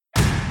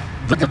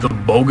The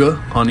Boga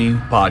Hunting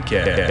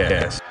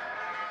Podcast.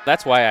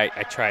 That's why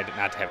I tried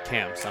not to have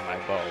cams on my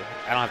bow.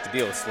 I don't have to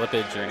deal with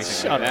slippage or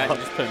anything like that. You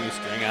just put a new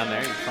string on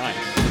there, you're fine.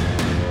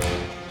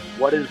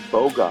 What is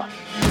Boga?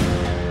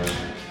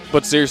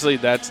 But seriously,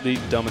 that's the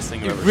dumbest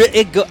thing I've ever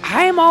seen.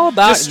 I am all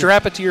about Just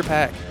strap it to your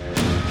pack.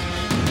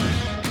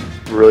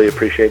 Really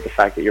appreciate the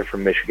fact that you're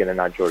from Michigan and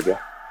not Georgia.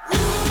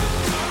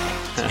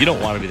 You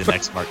don't want to be the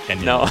next Mark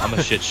Kenyon. No. I'm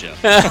a shit show.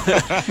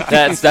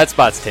 that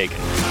spot's taken.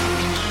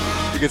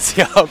 You can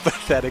see how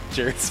pathetic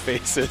Jared's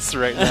face is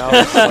right now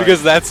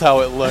because that's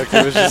how it looked.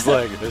 It was just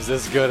like, is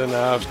this good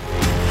enough?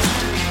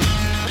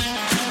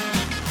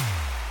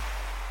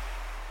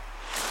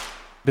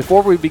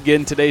 Before we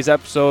begin today's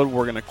episode,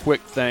 we're going to quick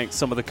thank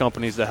some of the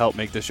companies that help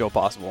make this show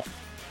possible.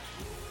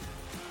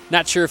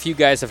 Not sure if you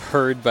guys have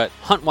heard, but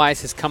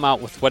HuntWise has come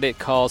out with what it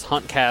calls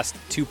HuntCast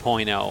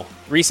 2.0.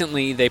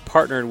 Recently, they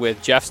partnered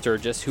with Jeff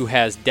Sturgis, who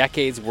has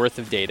decades worth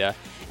of data,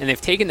 and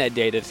they've taken that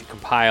data to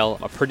compile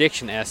a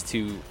prediction as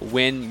to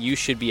when you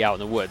should be out in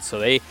the woods. So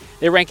they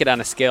rank it on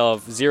a scale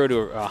of 0 to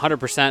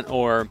 100%,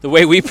 or the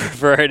way we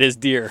prefer it is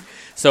deer.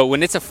 So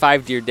when it's a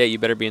 5-deer day, you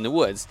better be in the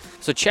woods.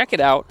 So check it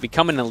out,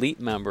 become an elite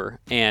member,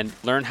 and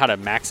learn how to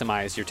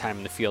maximize your time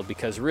in the field,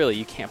 because really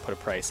you can't put a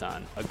price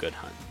on a good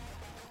hunt.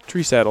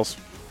 Tree saddles.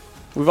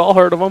 We've all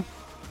heard of them,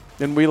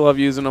 and we love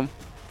using them.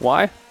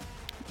 Why?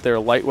 They're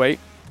lightweight,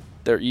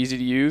 they're easy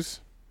to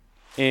use,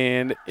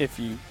 and if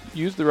you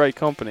use the right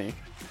company,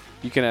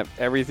 you can have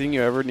everything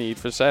you ever need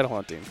for saddle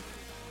hunting.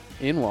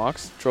 In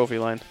walks Trophy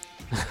Line.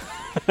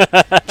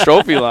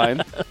 Trophy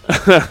Line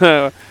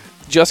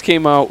just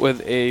came out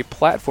with a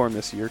platform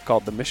this year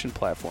called the Mission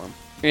Platform,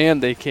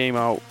 and they came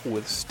out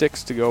with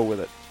sticks to go with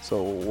it.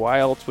 So why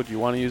else would you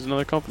want to use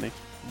another company?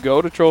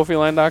 Go to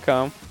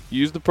trophyline.com,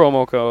 use the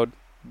promo code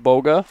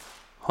BOGA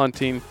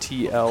Hunting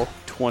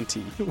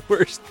TL20.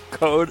 Worst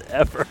code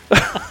ever.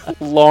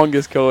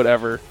 Longest code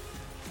ever.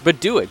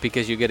 But do it,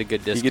 because you get a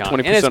good discount. You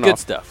get 20% and it's good off.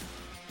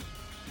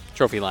 stuff.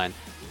 Trophyline.com.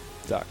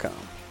 .com.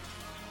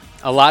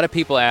 A lot of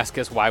people ask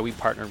us why we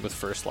partnered with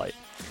First Light.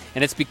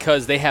 And it's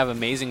because they have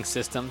amazing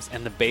systems,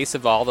 and the base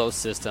of all those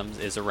systems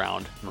is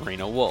around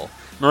merino wool.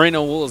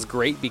 Merino wool is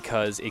great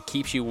because it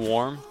keeps you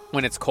warm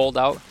when it's cold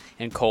out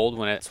and cold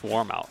when it's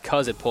warm out,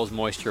 because it pulls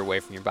moisture away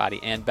from your body,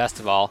 and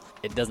best of all,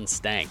 it doesn't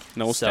stank.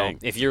 No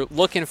stank. So if you're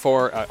looking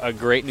for a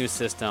great new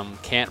system,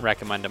 can't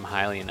recommend them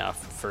highly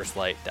enough,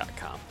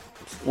 firstlight.com.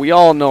 We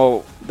all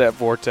know that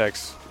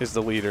Vortex is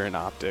the leader in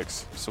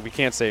optics, so we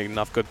can't say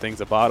enough good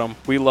things about them.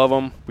 We love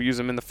them. We use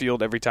them in the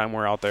field every time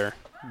we're out there.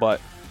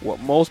 But what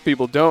most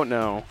people don't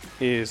know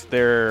is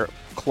their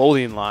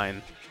clothing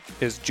line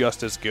is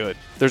just as good.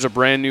 There's a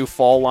brand new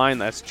fall line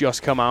that's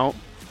just come out.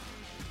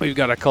 We've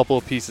got a couple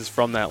of pieces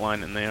from that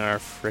line, and they are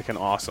freaking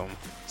awesome.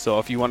 So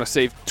if you want to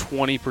save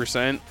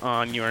 20%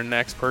 on your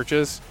next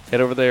purchase,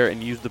 head over there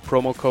and use the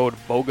promo code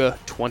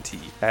BOGA20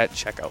 at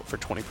checkout for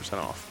 20%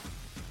 off.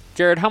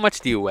 Jared, how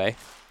much do you weigh?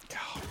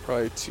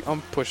 Probably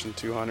I'm pushing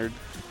 200.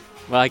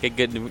 Well, I got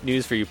good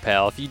news for you,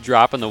 pal. If you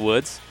drop in the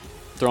woods,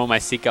 throw my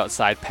Seek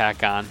Outside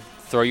pack on,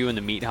 throw you in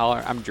the meat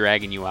hauler, I'm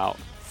dragging you out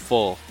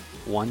full,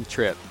 one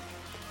trip.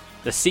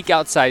 The Seek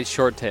Outside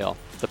Short Tail,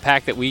 the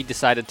pack that we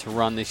decided to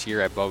run this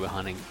year at Boga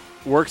Hunting,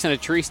 works in a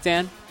tree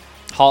stand,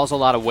 hauls a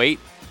lot of weight,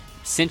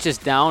 cinches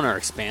down or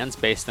expands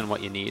based on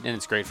what you need, and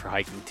it's great for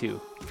hiking too.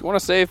 If you want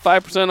to save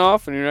 5%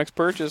 off on your next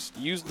purchase,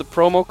 use the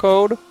promo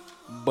code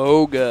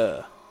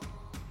BOGA.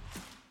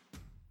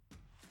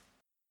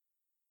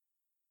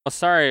 Well,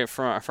 sorry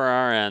for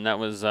our end. That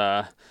was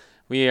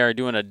we are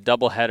doing a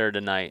double header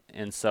tonight,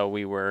 and so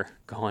we were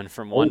going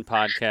from one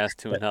podcast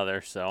to another.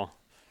 So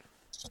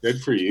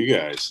good for you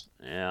guys.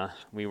 Yeah,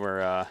 we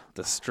were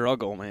the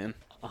struggle, man.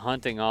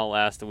 Hunting all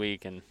last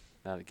week, and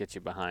that'll get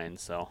you behind.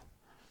 So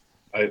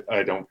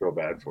I don't feel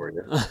bad for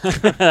you.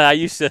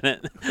 You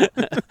shouldn't.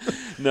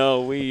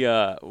 No, we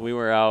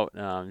were out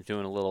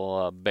doing a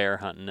little bear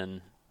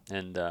hunting,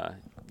 and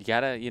you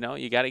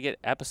gotta get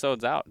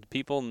episodes out.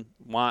 People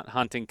want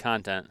hunting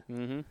content.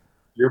 Mm-hmm.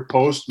 Your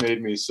post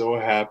made me so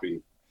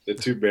happy. The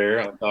two bear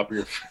on top of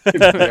your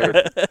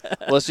bear.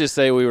 Let's just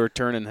say we were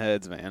turning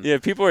heads, man. Yeah,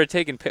 people are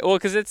taking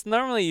because it's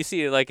normally you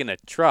see it like in a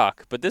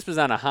truck, but this was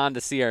on a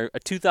a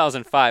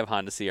 2005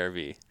 Honda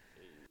CR-V.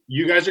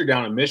 You guys are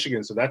down in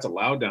Michigan, so that's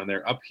allowed down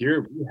there. Up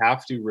here, we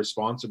have to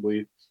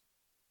responsibly.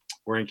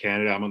 We're in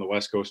Canada. I'm on the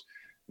West Coast.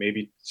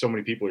 Maybe so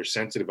many people are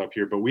sensitive up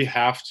here, but we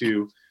have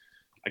to.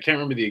 I can't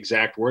remember the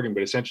exact wording,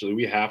 but essentially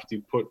we have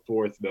to put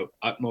forth the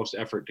utmost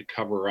effort to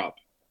cover up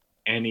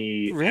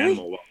any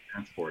animal while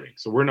transporting.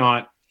 So we're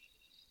not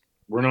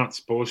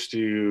supposed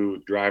to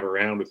drive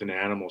around with an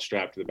animal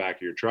strapped to the back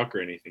of your truck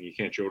or anything. You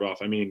can't show it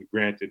off. I mean,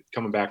 granted,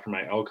 coming back from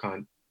my elk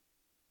hunt,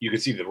 you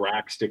could see the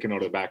rack sticking out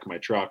of the back of my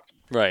truck.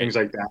 Right. Things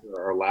like that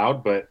are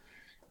allowed. But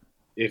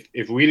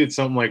if we did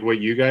something like what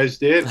you guys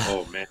did,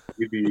 oh man,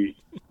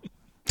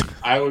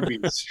 I would be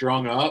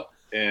strung up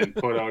and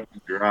put out to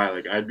dry.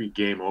 Like I'd be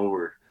game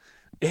over.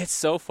 It's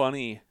so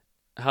funny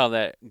how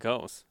that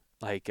goes.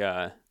 Like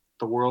the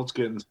world's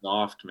getting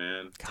soft,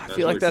 man. God, I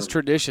feel like that's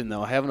tradition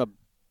though. Having a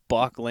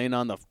buck laying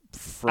on the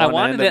front I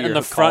wanted end it of in your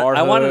the front. car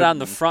I wanted it hood on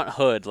the and- front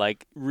hood,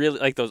 like really,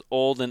 like those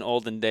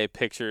olden day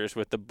pictures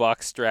with the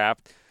buck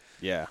strapped.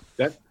 Yeah.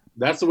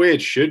 That's the way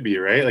it should be,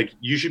 right? Like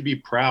you should be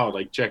proud.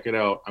 Like check it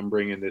out, I'm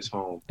bringing this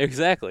home.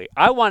 Exactly.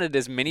 I wanted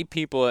as many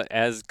people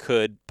as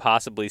could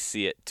possibly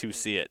see it to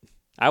see it.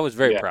 I was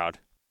very proud.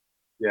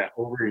 Yeah,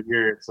 over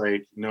here it's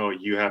like no,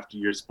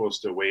 you're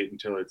supposed to wait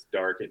until it's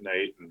dark at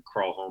night and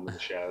crawl home in the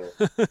shadow.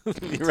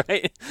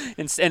 Right?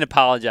 And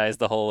apologize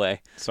the whole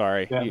way.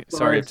 Sorry. Yeah,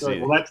 Sorry to see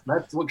you. Well,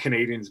 that's what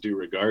Canadians do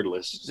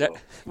regardless. So.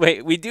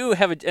 Wait, we do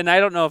have and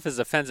I don't know if it's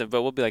offensive,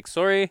 but we'll be like,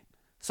 sorry.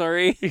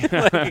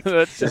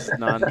 That's just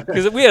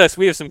Because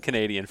we have some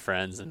Canadian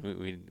friends, and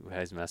we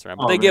guys mess around.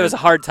 But they give us a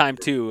hard time,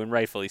 too, and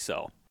rightfully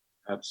so.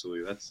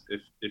 Absolutely. That's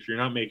if you're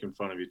not making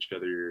fun of each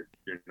other, you're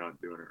not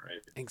doing it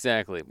right.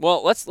 Exactly.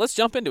 Well, let's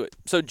jump into it.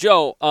 So,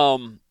 Joe,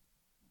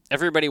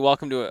 everybody,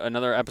 welcome to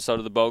another episode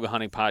of the Boga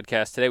Hunting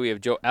Podcast. Today we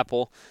have Joe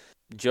Eppel.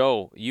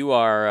 Joe, you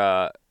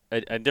are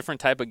a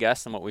different type of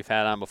guest than what we've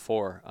had on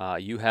before.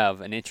 You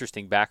have an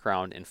interesting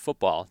background in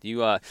football. Do you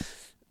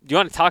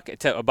want to talk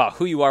about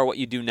who you are, what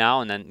you do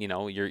now, and then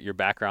your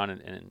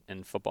background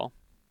in football?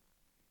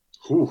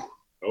 Whew.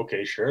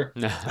 Okay, sure.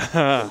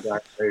 Back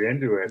right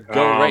into it.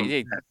 Go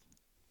right.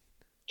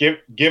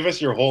 Give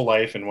us your whole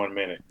life in 1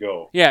 minute.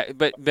 Go. Yeah,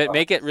 but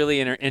make it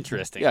really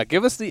interesting. Yeah,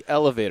 give us the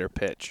elevator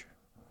pitch.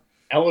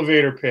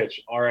 Elevator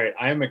pitch. All right,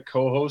 I am a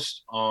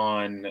co-host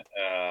on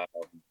a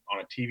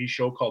TV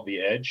show called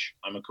The Edge.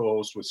 I'm a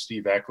co-host with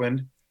Steve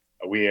Eklund.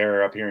 We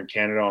air up here in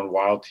Canada on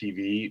Wild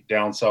TV.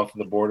 Down south of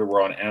the border,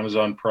 we're on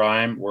Amazon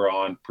Prime. We're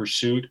on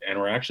Pursuit, and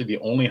we're actually the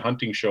only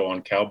hunting show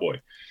on Cowboy.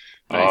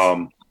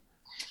 Nice.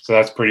 So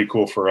that's pretty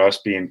cool for us,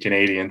 being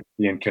Canadian,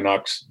 being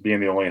Canucks, being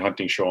the only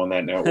hunting show on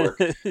that network.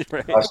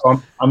 Right.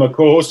 So I'm a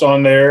co-host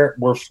on there.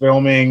 We're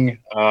filming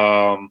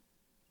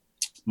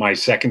my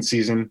second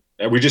season.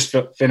 We just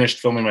finished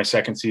filming my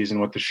second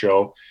season with the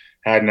show.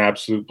 Had an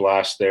absolute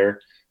blast there.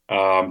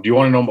 Do you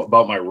want to know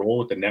about my role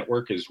with the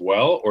network as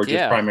well, or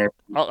just primarily?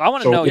 I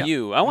want to know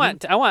you. I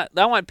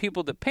want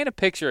people to paint a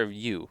picture of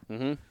you.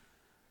 Mm-hmm.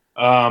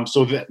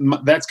 So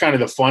that's kind of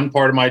the fun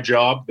part of my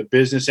job. The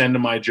business end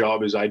of my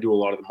job is I do a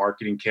lot of the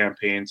marketing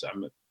campaigns.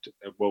 I'm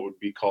what would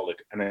be called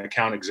an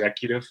account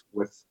executive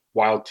with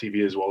Wild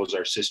TV as well as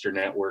our sister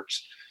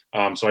networks.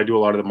 So I do a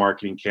lot of the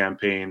marketing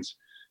campaigns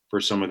for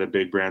some of the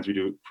big brands. We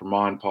do from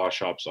mom and pop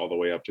shops all the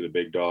way up to the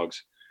big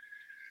dogs.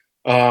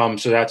 So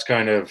that's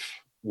kind of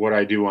what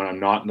I do when I'm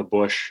not in the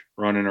bush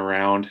running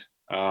around.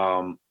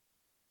 I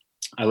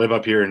live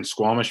up here in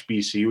Squamish,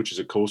 BC, which is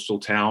a coastal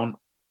town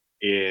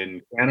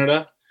in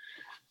Canada.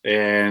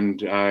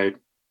 And I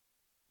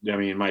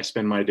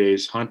spend my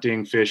days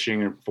hunting,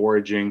 fishing, and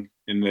foraging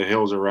in the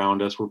hills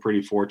around us. We're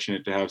pretty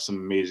fortunate to have some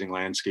amazing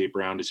landscape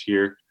around us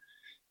here.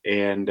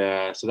 And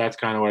so that's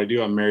kind of what I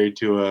do. I'm married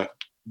to a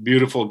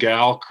beautiful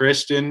gal,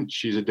 Kristen.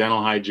 She's a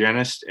dental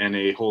hygienist and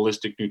a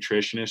holistic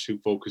nutritionist who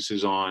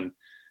focuses on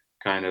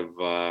kind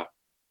of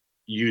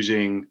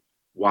using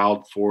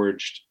wild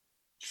foraged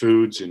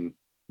foods and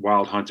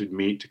wild hunted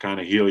meat to kind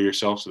of heal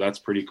yourself. So that's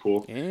pretty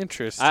cool.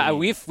 Interesting.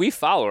 We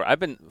follow her. I've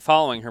been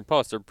following her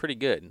posts. They're pretty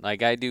good.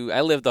 Like I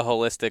live the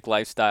holistic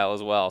lifestyle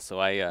as well. So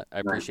I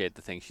appreciate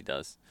the things she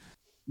does.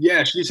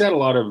 Yeah, she's had a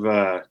lot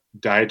of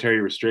dietary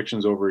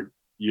restrictions over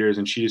years,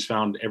 and she's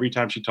found every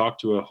time she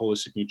talked to a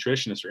holistic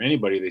nutritionist or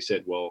anybody, they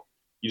said, well,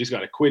 you just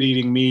got to quit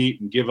eating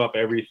meat and give up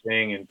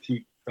everything. And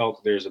she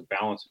felt there's a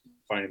balance in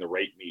finding the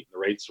right meat, the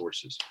right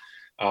sources.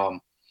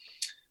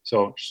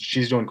 So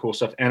she's doing cool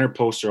stuff, and her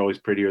posts are always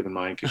prettier than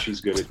mine because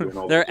she's good at doing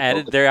all. They're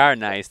edited. They are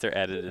nice. They're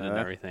edited and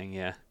everything.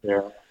 Yeah.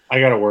 Yeah, I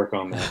got to work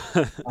on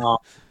that.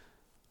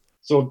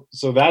 So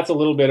that's a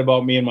little bit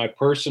about me and my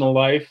personal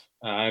life,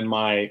 and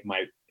my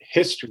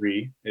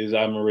history is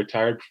I'm a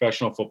retired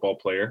professional football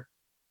player.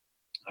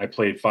 I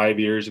played 5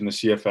 years in the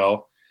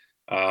CFL.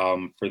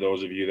 For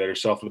those of you that are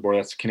south of the border,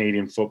 that's the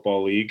Canadian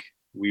Football League.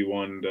 We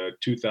won in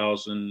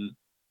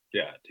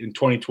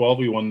 2012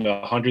 we won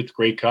the 100th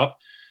Grey Cup,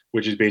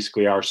 which is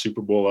basically our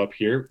Super Bowl up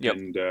here. Yep.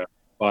 And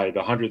by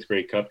the 100th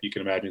Grey Cup, you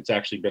can imagine it's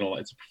actually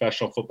it's a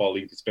professional football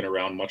league that's been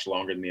around much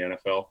longer than the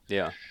NFL.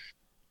 Yeah.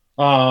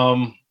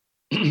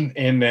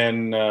 And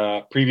then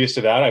previous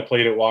to that, I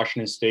played at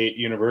Washington State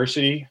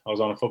University. I was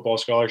on a football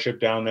scholarship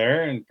down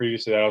there. And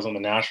previous to that, I was on the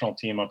national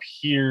team up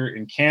here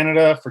in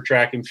Canada for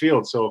track and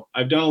field. So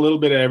I've done a little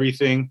bit of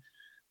everything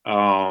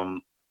over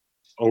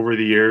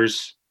the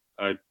years.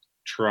 I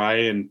try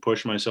and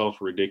push myself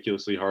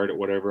ridiculously hard at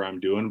whatever I'm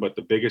doing. But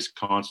the biggest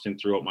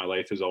constant throughout my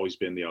life has always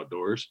been the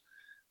outdoors.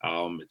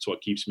 It's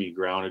what keeps me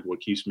grounded,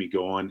 what keeps me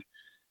going.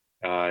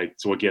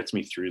 It's what gets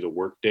me through the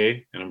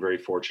workday. And I'm very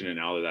fortunate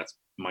now that that's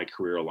my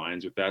career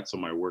aligns with that. So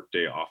my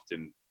workday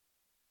often,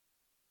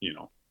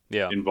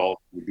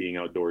 involves being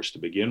outdoors to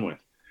begin with.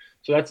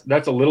 So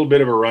that's a little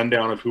bit of a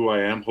rundown of who I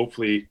am.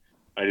 Hopefully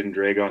I didn't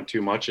drag on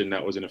too much and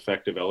that was an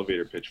effective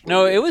elevator pitch for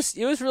No, you. it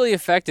was really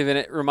effective, and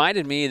it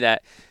reminded me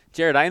that,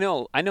 Jared, I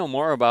know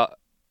more about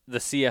the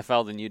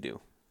CFL than you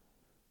do.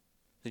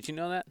 Did you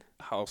know that?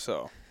 How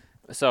so?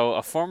 So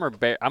a former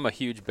Bear, I'm a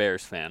huge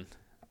Bears fan.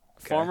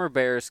 former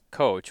Bears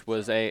coach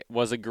was a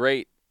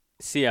great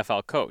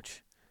CFL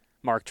coach,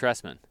 Mark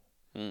Trestman.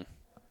 Who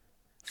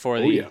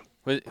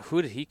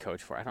did he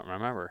coach for? I don't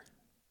remember.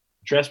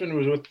 Trestman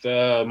was with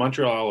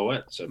Montreal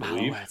Alouettes, I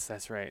believe. Alouettes,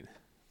 that's right.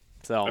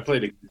 So I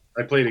played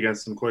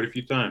against him quite a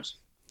few times.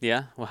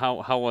 Yeah. Well,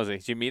 how was he?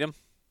 Did you meet him?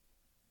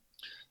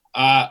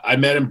 I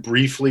met him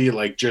briefly,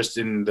 like just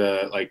in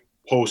the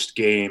post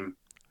game,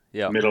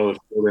 middle of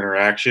field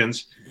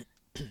interactions.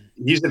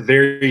 He's a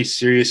very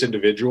serious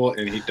individual,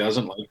 and he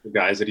doesn't like the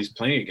guys that he's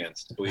playing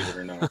against, believe it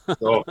or not.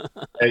 So,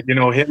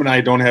 him and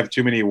I don't have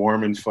too many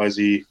warm and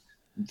fuzzy,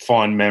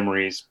 fond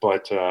memories,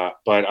 but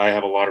I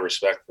have a lot of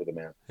respect for the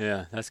man.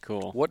 Yeah, that's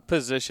cool. What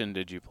position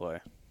did you play?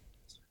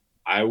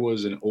 I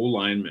was an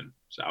O-lineman.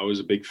 So I was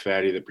a big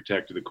fatty that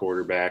protected the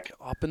quarterback.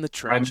 Up in the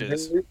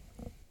trenches.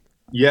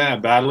 Yeah,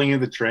 battling in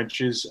the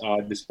trenches.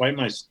 Despite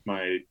my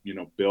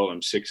build,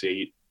 I'm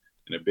 6'8"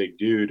 and a big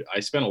dude.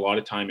 I spent a lot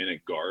of time in a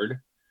guard.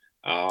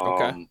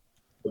 Okay.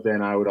 But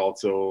then I would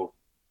also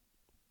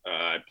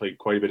I played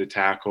quite a bit of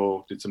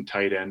tackle, did some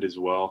tight end as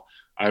well.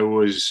 I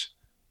was,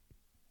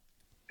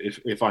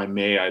 if I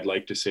may, I'd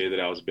like to say that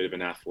I was a bit of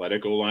an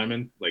athletic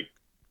O-lineman.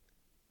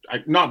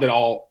 Not that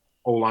all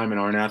O-linemen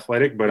aren't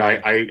athletic, but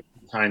I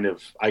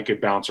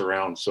could bounce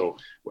around. So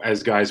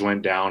as guys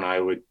went down, I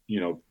would,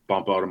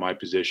 bump out of my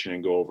position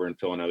and go over and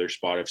fill another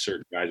spot if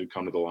certain guys would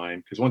come to the line.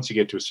 Because once you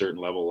get to a certain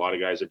level, a lot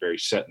of guys are very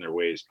set in their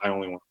ways. I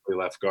only want to play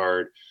left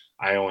guard.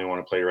 I only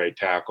want to play right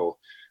tackle.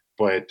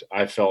 But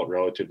I felt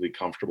relatively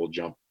comfortable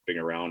jumping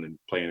around and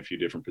playing a few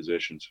different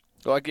positions.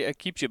 Well, it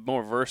keeps you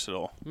more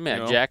versatile.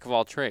 Yeah, jack of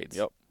all trades.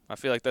 Yep. I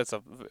feel like that's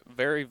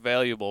very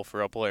valuable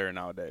for a player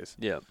nowadays.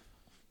 Yeah.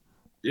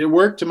 It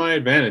worked to my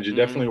advantage. It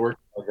definitely worked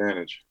to my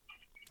advantage.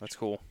 That's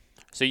cool.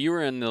 So you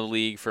were in the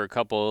league for a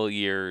couple of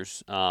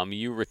years.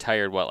 You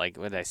retired, what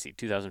did I see,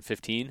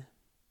 2015?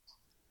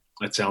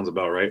 That sounds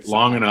about right.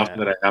 Long enough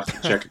that I have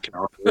to check a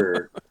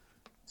calendar.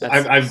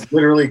 I've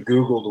literally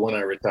Googled when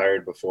I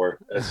retired before.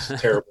 That's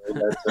terrible.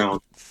 That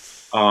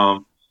sounds.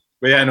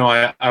 But yeah,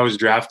 no, I was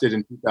drafted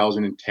in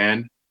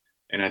 2010,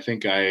 and I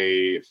think I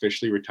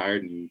officially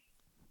retired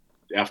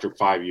after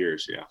 5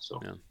 years. Yeah, so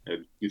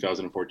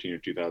 2014 or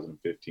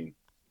 2015.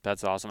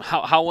 That's awesome.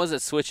 How was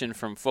it switching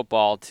from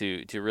football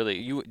to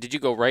really? Did you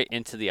go right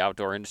into the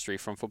outdoor industry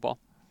from football?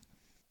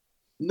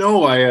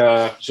 No,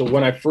 so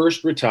when I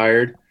first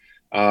retired,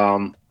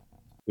 it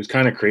was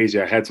kind of crazy.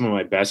 I had some of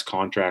my best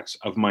contracts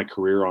of my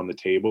career on the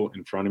table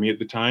in front of me at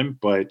the time,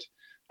 but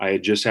I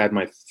had just had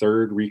my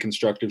third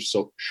reconstructive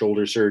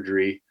shoulder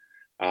surgery.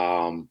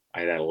 I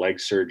had a leg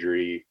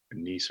surgery, a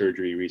knee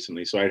surgery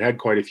recently. So I'd had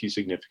quite a few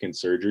significant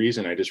surgeries,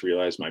 and I just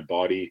realized my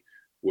body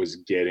was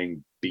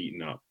getting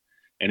beaten up.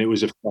 And it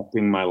was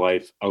affecting my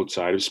life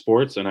outside of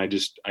sports. And I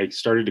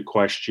started to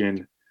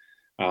question,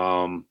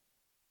 what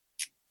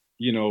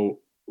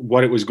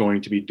it was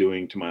going to be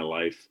doing to my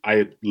life.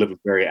 I live a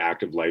very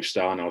active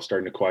lifestyle, and I was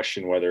starting to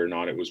question whether or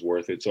not it was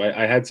worth it. So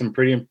I had some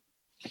pretty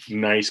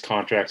nice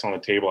contracts on the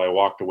table I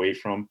walked away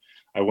from.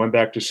 I went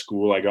back to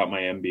school. I got my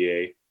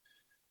MBA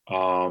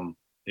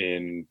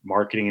in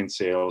marketing and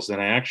sales. Then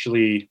I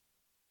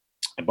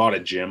bought a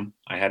gym.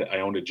 I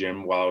owned a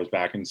gym while I was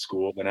back in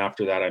school. Then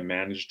after that, I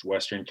managed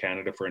Western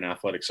Canada for an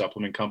athletic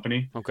supplement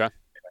company. Okay.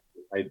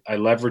 I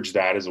leveraged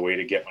that as a way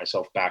to get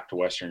myself back to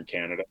Western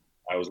Canada.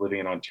 I was living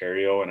in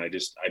Ontario, and I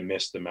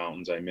missed the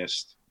mountains. I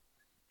missed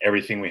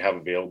everything we have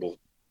available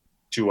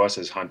to us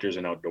as hunters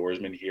and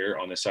outdoorsmen here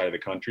on this side of the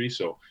country.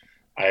 So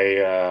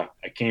I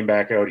came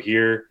back out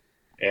here,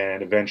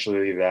 and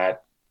eventually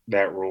that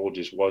role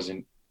just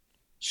wasn't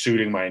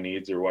suiting my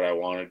needs or what I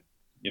wanted,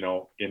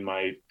 in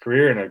my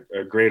career, and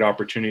a great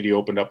opportunity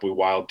opened up with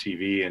Wild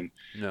TV, and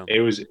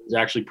it was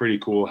actually pretty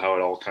cool how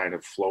it all kind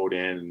of flowed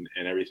in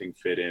and everything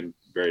fit in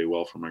very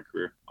well for my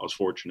career. I was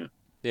fortunate.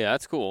 Yeah,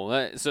 that's cool.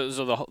 So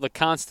the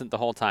constant the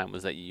whole time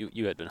was that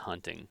you had been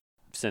hunting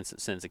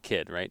since a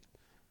kid, right?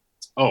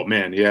 Oh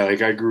man, yeah.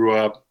 I grew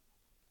up.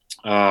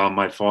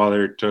 My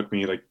father took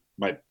me.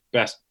 My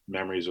best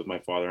memories with my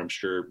father, I'm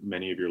sure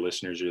many of your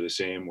listeners are the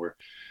same. Were,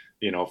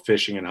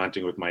 fishing and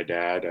hunting with my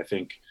dad. I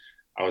think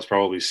I was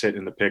probably sitting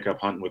in the pickup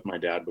hunting with my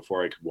dad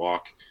before I could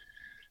walk.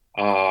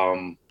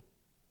 And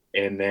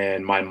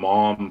then my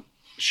mom,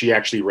 she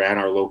actually ran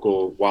our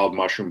local wild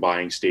mushroom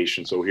buying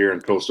station. So here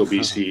in coastal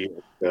BC,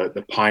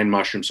 the pine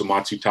mushrooms, so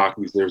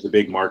matsutakis, there's a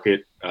big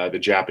market. The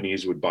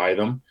Japanese would buy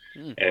them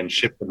and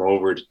ship them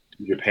over to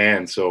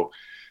Japan. So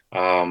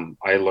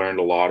I learned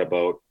a lot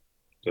about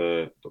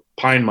the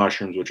pine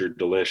mushrooms, which are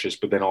delicious,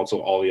 but then also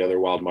all the other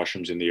wild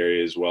mushrooms in the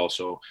area as well.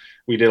 So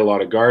we did a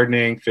lot of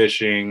gardening,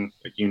 fishing,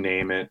 you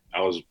name it.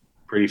 I was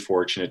pretty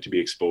fortunate to be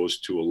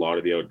exposed to a lot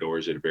of the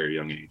outdoors at a very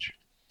young age.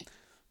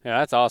 Yeah,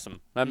 that's awesome.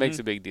 That makes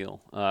a big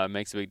deal.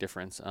 Makes a big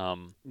difference.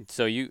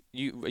 So you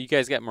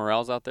guys got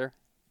morels out there?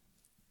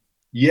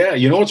 Yeah,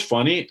 what's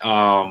funny?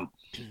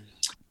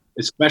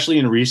 Especially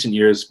in recent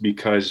years,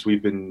 because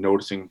we've been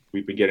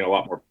getting a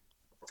lot more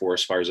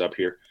forest fires up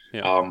here.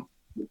 Yeah.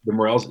 The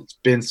morels, it's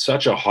been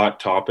such a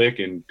hot topic,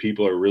 and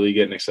people are really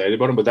getting excited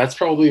about them. But that's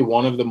probably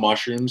one of the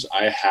mushrooms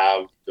I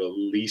have the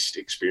least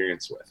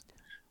experience with.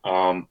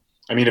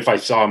 I mean, if I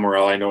saw a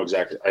morel, I know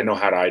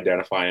how to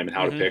identify him and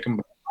how to pick him.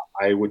 But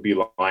I would be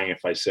lying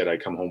if I said I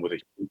come home with a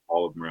huge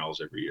haul of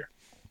morels every year.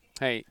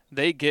 Hey,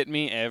 They get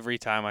me every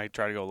time I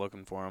try to go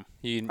looking for them.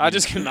 I you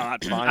just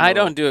cannot find them. I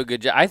don't do a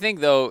good job. I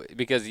think though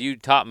because you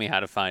taught me how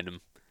to find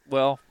them.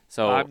 Well,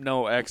 So I'm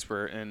no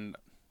expert, and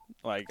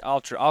like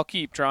I'll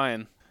keep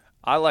trying.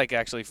 I like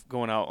actually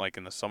going out like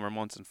in the summer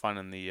months and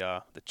finding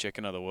the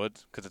chicken of the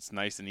woods because it's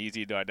nice and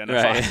easy to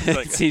identify. right,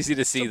 Like, it's easy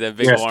to see the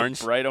big Yes.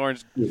 orange. bright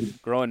orange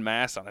growing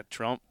mass on a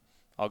trump.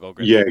 I'll go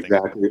grab Yeah, that thing.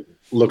 exactly.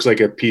 Looks like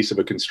a piece of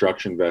a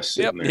construction vest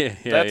sitting there.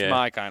 Yeah, That's yeah.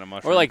 my kind of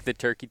mushroom. Or like the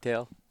turkey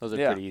tail. Those are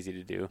Yeah. pretty easy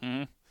to do.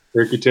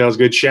 Turkey tail's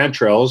good.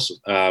 Chanterelles,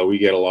 we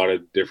get a lot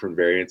of different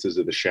variances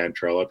of the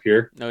chanterelle up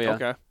here. Oh yeah.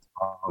 Okay.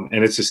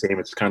 And it's the same.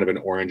 It's kind of an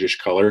orangish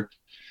color.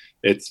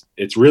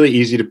 It's really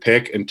easy to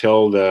pick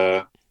until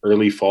the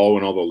early fall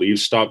when all the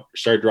leaves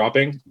start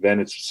dropping.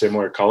 Then it's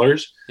similar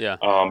colors. Yeah.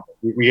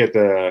 We get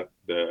the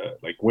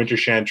like winter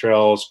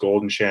chanterelles,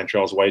 golden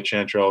chanterelles, white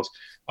chanterelles,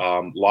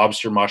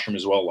 lobster mushroom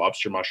as well.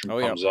 Lobster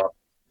mushroom comes up,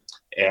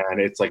 and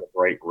it's like a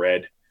bright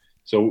red.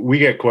 So we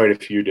get quite a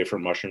few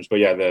different mushrooms. But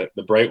yeah,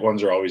 the bright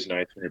ones are always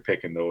nice when you're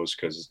picking those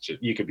because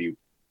you could be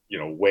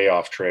way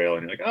off trail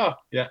and you're like, oh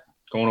yeah,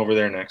 going over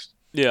there next.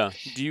 Yeah.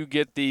 Do you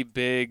get the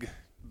big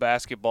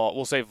basketball,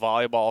 we'll say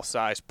volleyball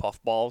size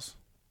puff balls?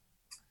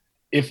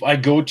 If I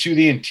go to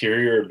the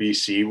interior of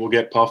BC, we'll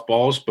get puff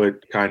balls,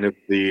 but kind of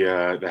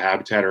the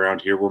habitat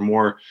around here,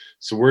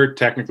 we're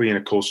technically in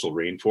a coastal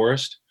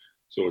rainforest,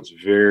 so it's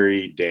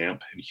very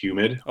damp and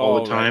humid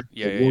all the time. Right.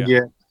 Yeah, so we'll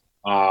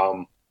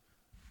get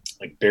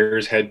like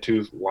bear's head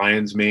tooth,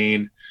 lion's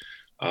mane,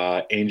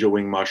 angel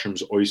wing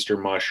mushrooms, oyster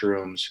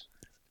mushrooms,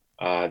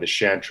 the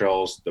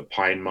chanterelles, the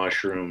pine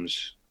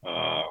mushrooms,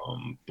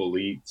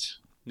 boletes.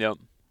 Yep.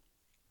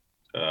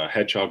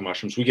 Hedgehog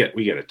mushrooms. We get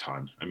a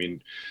ton. I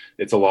mean,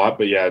 it's a lot,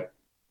 but yeah,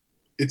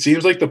 it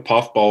seems like the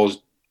puff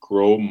balls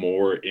grow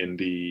more in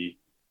the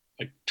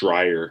like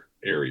drier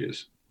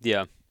areas.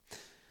 Yeah.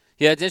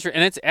 Yeah, it's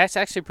interesting, and it's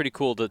actually pretty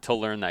cool to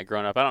learn that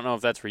growing up. I don't know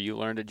if that's where you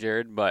learned it,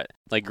 Jared, but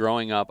like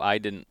growing up, I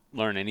didn't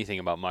learn anything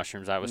about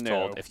mushrooms. I was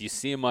told if you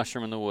see a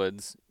mushroom in the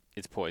woods,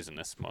 it's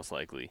poisonous, most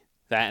likely.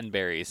 That and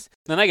berries.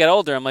 Then I got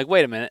older, I'm like,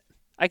 wait a minute,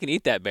 I can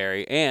eat that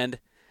berry, and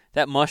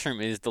that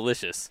mushroom is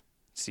delicious.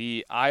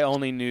 See, I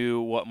only knew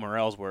what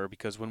morels were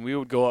because when we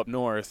would go up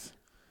north,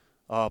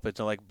 up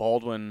into like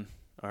Baldwin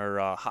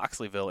or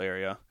Hoxleyville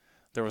area,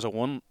 there was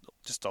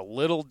just a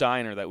little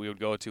diner that we would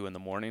go to in the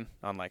morning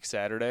on like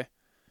Saturday.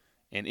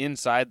 And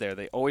inside there,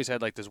 they always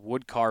had like this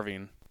wood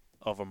carving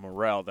of a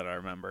morel that I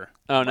remember.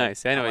 Oh,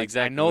 nice. I know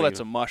exactly. I know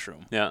that's a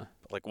mushroom. Yeah.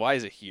 But like, why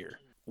is it here?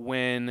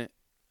 When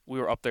we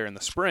were up there in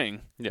the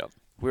spring, yeah,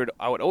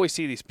 I would always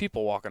see these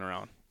people walking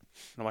around.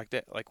 And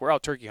I'm like, we're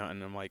out turkey hunting.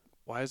 And I'm like,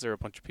 why is there a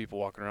bunch of people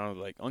walking around with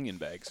like onion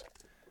bags?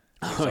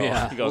 Oh,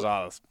 yeah. He goes,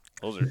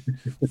 those are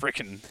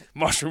freaking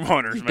mushroom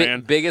hunters,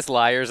 man. Biggest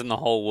liars in the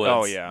whole woods.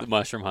 Oh, yeah. The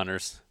mushroom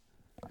hunters.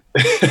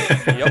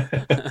 Yep.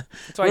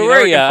 That's why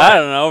Where were you? I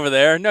don't know, over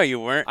there. No, you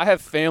weren't. I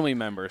have family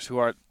members who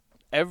are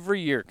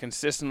every year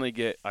consistently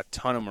get a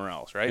ton of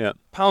morels, right? Yeah.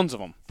 Pounds of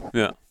them.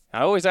 Yeah.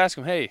 I always ask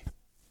them, hey,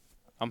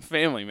 I'm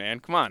family, man.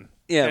 Come on.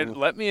 Yeah. Hey,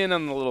 let me in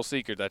on the little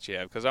secret that you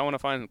have because I want to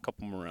find a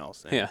couple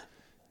morels. Yeah.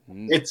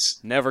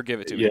 It's never give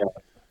it to me.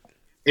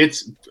 Yeah.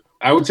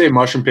 I would say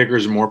mushroom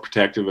pickers are more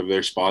protective of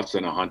their spots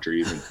than a hunter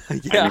even.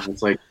 Yeah. I mean,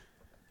 it's like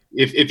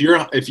if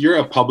you're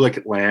a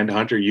public land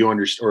hunter, you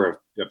understand,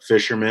 or a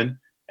fisherman,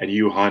 and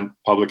you hunt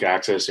public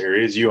access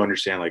areas, you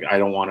understand, like, I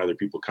don't want other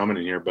people coming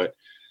in here. But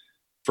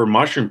for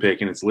mushroom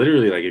picking, it's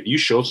literally like if you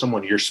show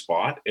someone your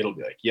spot, it'll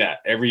be like, yeah,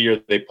 every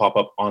year they pop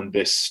up on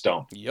this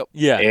stump. Yep.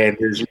 Yeah. And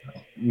there's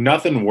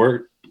nothing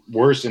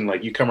worse than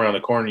like you come around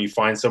the corner and you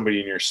find somebody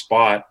in your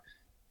spot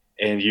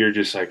and you're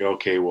just like,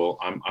 okay, well,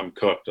 I'm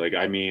cooked. Like,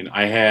 I mean,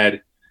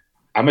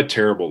 I'm a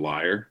terrible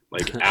liar,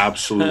 like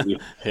absolutely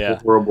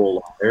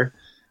horrible liar.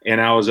 And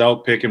I was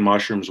out picking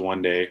mushrooms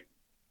one day,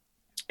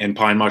 and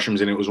pine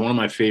mushrooms, and it was one of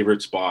my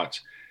favorite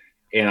spots.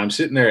 And I'm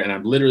sitting there and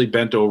I'm literally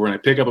bent over and I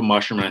pick up a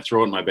mushroom and I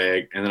throw it in my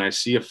bag. And then I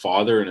see a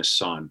father and a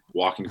son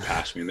walking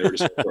past me and they were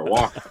just for a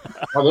walk.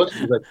 I looked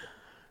and was like,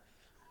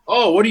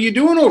 oh, what are you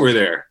doing over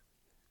there?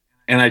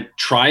 And I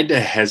tried to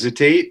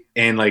hesitate.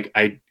 And like,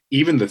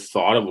 even the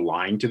thought of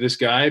lying to this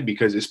guy,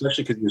 because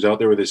especially because he was out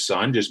there with his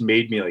son, just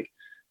made me like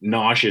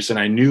nauseous. And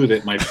I knew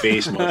that my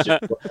face must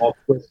have been all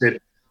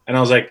twisted. And I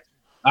was like,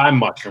 I'm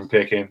mushroom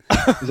picking.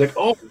 He's like,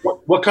 oh,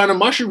 what kind of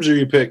mushrooms are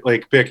you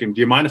picking?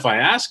 Do you mind if I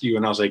ask you?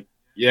 And I was like,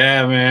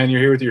 yeah, man,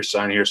 you're here with your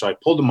son here. So I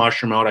pulled the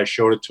mushroom out. I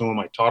showed it to him.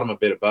 I taught him a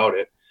bit about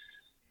it.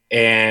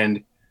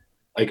 And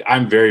like,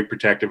 I'm very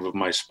protective of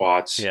my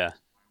spots. Yeah.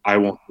 I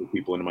won't put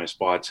people into my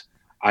spots.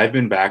 I've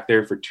been back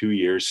there for 2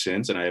 years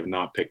since, and I have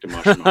not picked a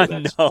mushroom out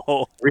of that.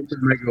 No. Every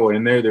time I go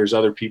in there, there's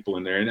other people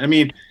in there. And I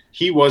mean,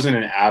 he wasn't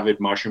an avid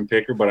mushroom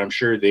picker, but I'm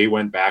sure they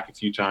went back a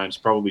few times,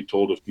 probably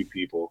told a few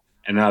people.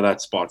 And now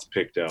that spot's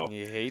picked out.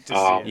 You hate to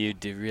see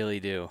it. You really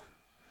do.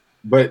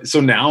 But so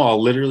now I'll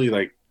literally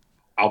like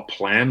I'll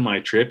plan my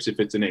trips if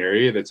it's an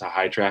area that's a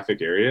high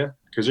traffic area,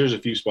 because there's a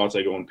few spots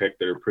I go and pick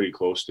that are pretty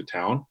close to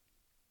town.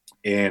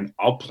 And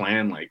I'll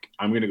plan like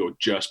I'm going to go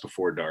just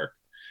before dark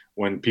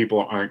when people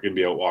aren't going to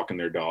be out walking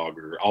their dog,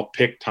 or I'll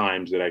pick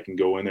times that I can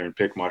go in there and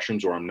pick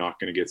mushrooms where I'm not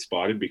going to get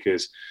spotted,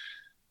 because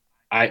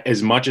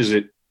as much as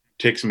it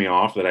ticks me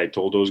off that I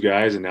told those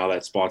guys and now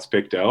that spot's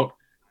picked out,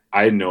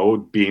 I know,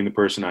 being the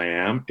person I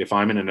am, if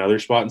I'm in another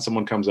spot and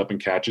someone comes up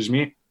and catches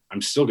me,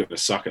 I'm still going to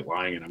suck at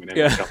lying, and I'm going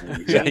to end up telling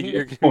them exactly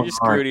you're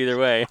screwed either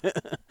way.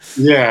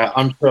 Yeah,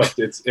 I'm cooked.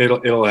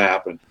 It'll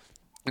happen.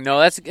 No,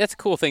 that's a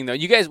cool thing though.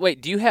 You guys,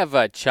 wait, do you have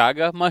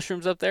chaga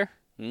mushrooms up there?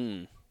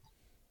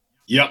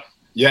 Yep.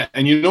 Yeah,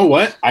 and you know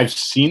what? I've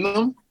seen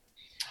them.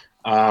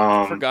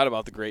 Forgot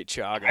about the great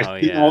chaga. I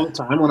see them all the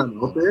time when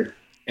I'm out there,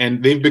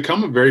 and they've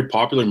become a very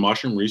popular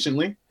mushroom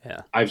recently.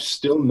 Yeah. I've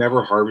still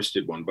never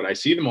harvested one, but I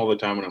see them all the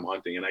time when I'm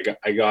hunting, and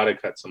I gotta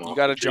cut some off. You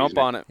gotta jump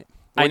on it.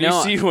 I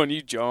know. You see one,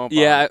 you jump.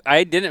 Yeah, on it.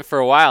 I didn't for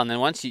a while, and then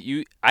once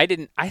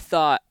I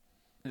thought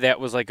that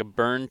was like a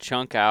burned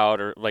chunk out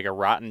or like a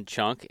rotten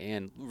chunk.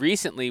 And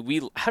recently,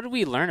 how did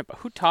we learn about?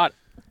 Who taught?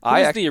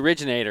 Who's the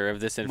originator of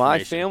this information?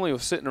 My family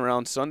was sitting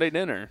around Sunday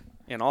dinner,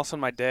 and all of a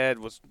sudden my dad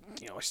was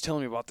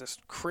telling me about this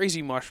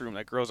crazy mushroom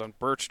that grows on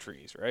birch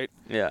trees, right?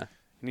 Yeah.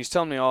 And he's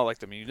telling me all like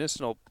the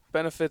medicinal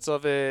benefits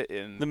of it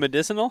and The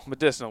medicinal?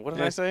 Medicinal. What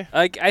did I say?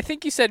 I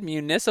think you said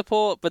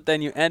municipal, but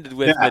then you ended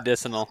with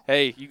medicinal.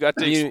 Hey, you got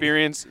to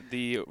experience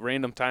the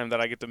random time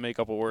that I get to make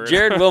up a word.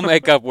 Jared will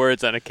make up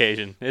words on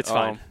occasion. It's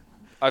fine.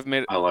 I've made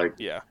it. I like.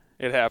 Yeah,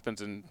 it happens,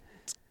 and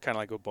it's kind of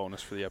like a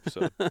bonus for the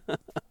episode.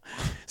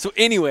 So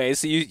anyway,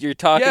 so you're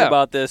talking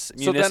about this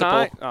municipal.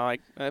 So then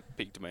that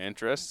piqued my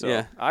interest.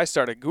 So I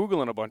started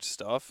Googling a bunch of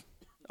stuff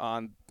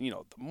on, the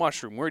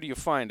mushroom. Where do you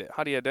find it?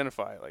 How do you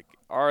identify it? Like,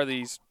 are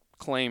these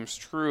claims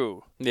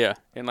true? Yeah.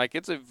 And, like,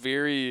 it's a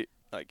very,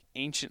 like,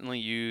 anciently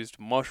used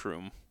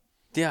mushroom.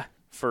 Yeah.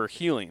 For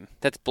healing.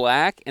 That's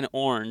black and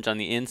orange on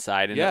the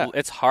inside, and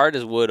it's hard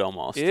as wood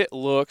almost. It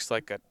looks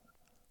like a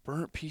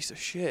burnt piece of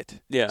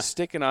shit. Yeah.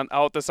 Sticking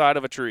out the side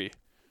of a tree.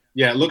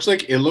 Yeah, it looks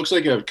like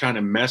a kind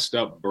of messed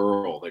up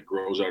burl that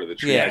grows out of the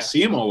tree. Yeah. I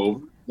see them all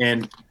over,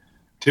 and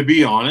to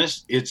be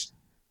honest,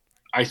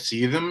 I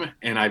see them,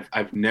 and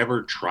I've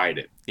never tried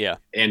it. Yeah.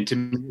 And to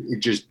me, it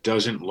just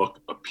doesn't look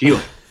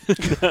appealing.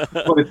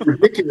 But it's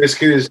ridiculous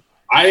because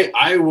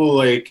I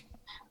will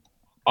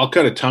I'll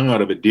cut a tongue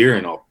out of a deer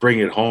and I'll bring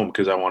it home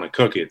because I want to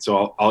cook it.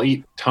 So I'll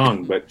eat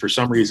tongue, but for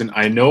some reason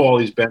I know all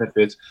these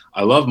benefits.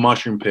 I love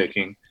mushroom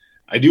picking.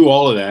 I do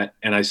all of that,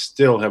 and I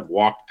still have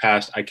walked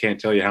past. I can't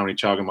tell you how many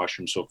chaga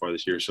mushrooms so far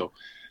this year. So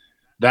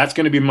that's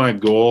going to be my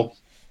goal.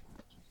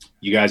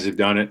 You guys have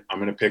done it. I'm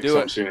going to pick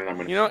some soon, and I'm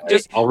going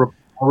to. I'll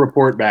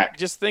report back.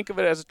 Just think of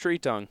it as a tree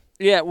tongue.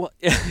 Yeah, well,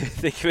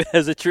 think of it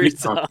as a tree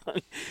tongue.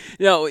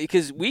 No,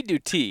 because we do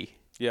tea.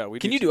 Yeah, we.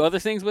 Can you do other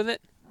things with it?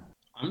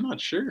 I'm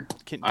not sure.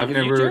 Like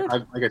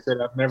I said,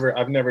 I've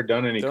never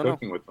done any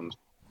cooking with them.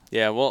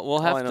 Yeah,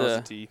 we'll have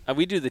to. Tea.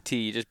 We do the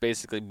tea. You just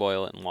basically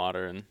boil it in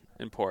water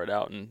and pour it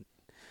out, and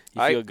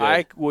you feel good.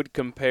 I would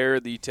compare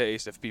the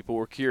taste, if people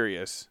were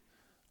curious,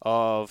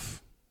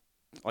 of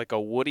like a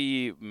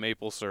woody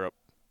maple syrup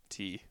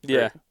tea.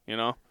 Yeah.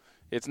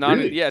 It's not.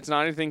 Really? Yeah, it's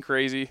not anything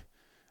crazy.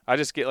 I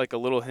just get like a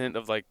little hint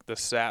of like the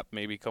sap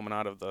maybe coming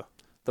out of the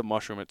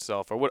mushroom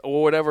itself, or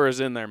whatever is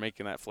in there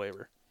making that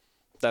flavor.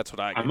 That's what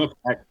I get.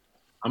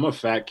 I'm a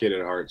fat kid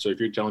at heart, so if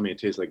you're telling me it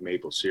tastes like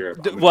maple syrup,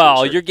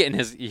 you're getting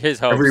his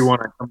hopes. Everyone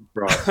I come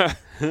across.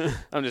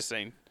 I'm just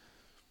saying.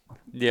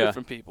 Yeah.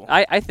 Different people.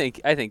 I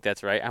think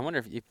that's right. I wonder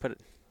if you put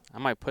it. I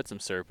might put some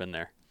syrup in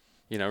there.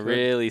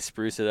 Really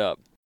spruce it up.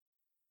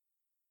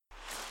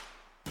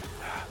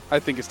 I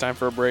think it's time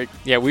for a break.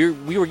 Yeah, we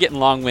were getting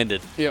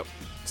long-winded. Yep.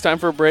 It's time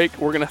for a break.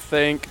 We're gonna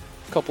thank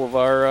a couple of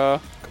our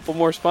couple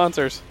more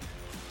sponsors.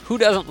 Who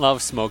doesn't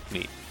love smoked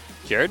meat?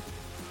 Jared?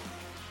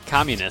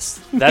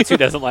 Communists. That's who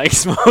doesn't like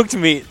smoked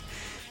meat.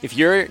 If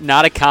you're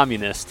not a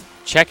communist,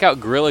 check out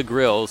Grilla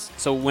Grills.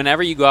 So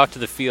whenever you go out to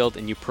the field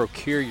and you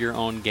procure your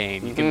own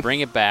game, you can bring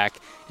it back,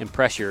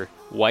 impress your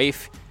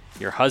wife,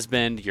 your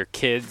husband, your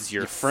kids,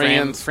 your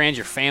friends,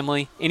 your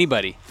family,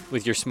 anybody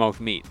with your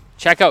smoked meat.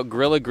 Check out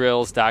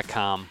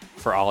GrillaGrills.com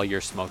for all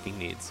your smoking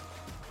needs.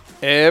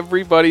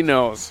 Everybody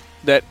knows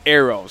that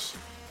arrows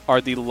are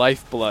the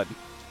lifeblood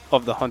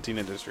of the hunting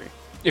industry.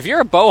 If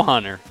you're a bow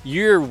hunter,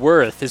 your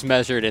worth is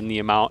measured in the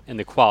amount and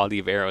the quality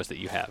of arrows that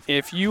you have.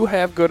 If you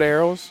have good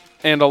arrows,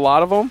 and a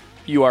lot of them,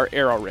 you are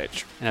arrow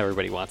rich. And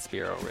everybody wants to be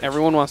arrow rich.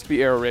 Everyone wants to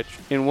be arrow rich.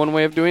 And one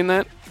way of doing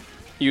that,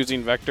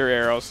 using vector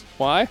arrows.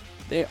 Why?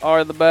 They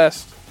are the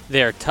best.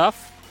 They are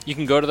tough. You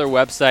can go to their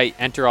website,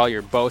 enter all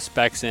your bow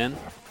specs in,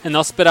 and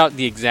they'll spit out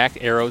the exact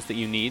arrows that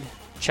you need.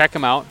 Check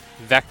them out,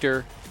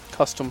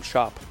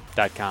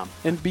 vectorcustomshop.com.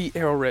 And be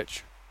arrow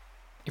rich.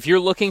 If you're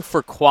looking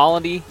for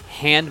quality,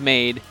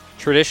 handmade,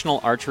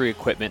 traditional archery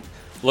equipment,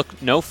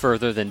 look no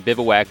further than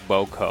Bivouac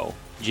Bow Co.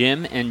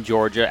 Jim and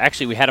Georgia,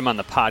 actually we had them on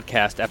the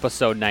podcast,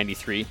 episode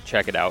 93,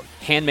 check it out.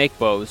 Handmake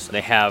bows.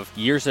 They have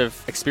years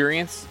of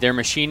experience, their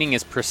machining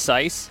is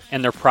precise,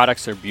 and their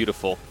products are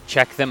beautiful.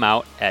 Check them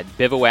out at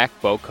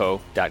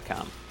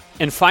bivouacbowco.com.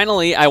 And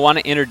finally, I want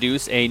to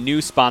introduce a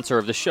new sponsor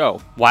of the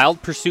show.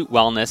 Wild Pursuit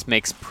Wellness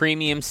makes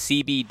premium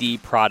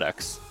CBD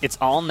products. It's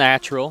all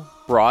natural,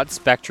 broad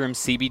spectrum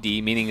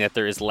CBD, meaning that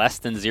there is less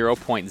than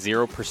 0.0%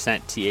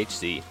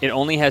 THC. It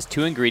only has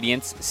 2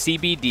 ingredients,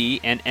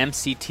 CBD and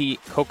MCT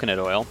coconut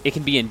oil. It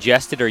can be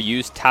ingested or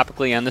used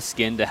topically on the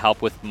skin to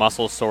help with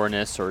muscle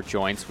soreness or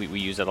joints. We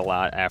use it a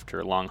lot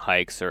after long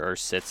hikes or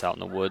sits out in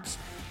the woods.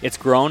 It's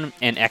grown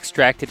and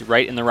extracted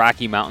right in the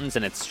Rocky Mountains,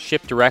 and it's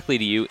shipped directly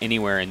to you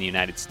anywhere in the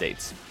United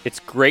States. It's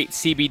great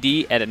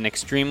CBD at an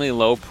extremely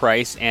low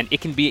price, and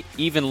it can be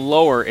even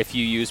lower if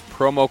you use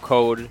promo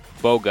code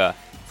BOGA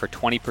for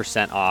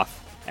 20%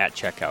 off at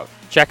checkout.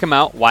 Check them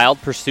out,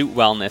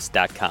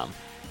 wildpursuitwellness.com.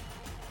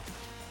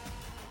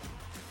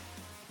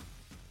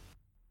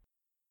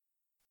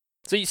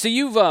 So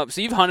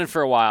you've hunted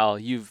for a while.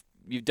 You've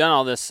done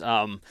all this.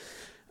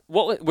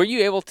 What were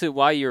you able to,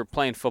 while you were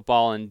playing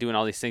football and doing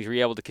all these things, were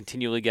you able to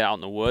continually get out in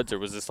the woods, or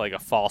was this like a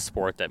fall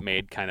sport that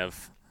made kind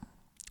of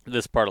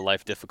this part of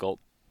life difficult?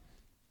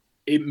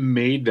 It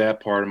made that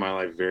part of my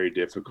life very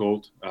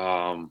difficult,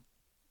 and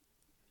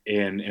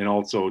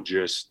also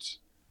just,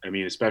 I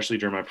mean, especially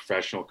during my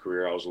professional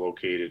career, I was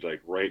located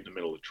like right in the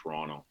middle of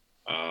Toronto,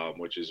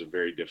 which is a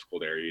very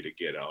difficult area to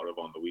get out of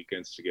on the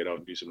weekends to get out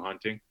and do some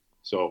hunting.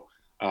 So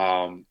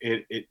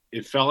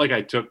it felt like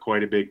I took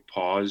quite a big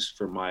pause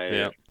for my.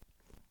 Yeah.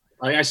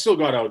 I still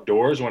got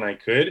outdoors when I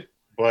could,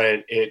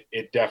 but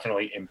it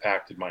definitely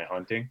impacted my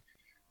hunting.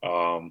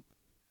 And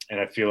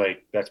I feel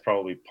like that's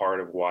probably part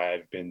of why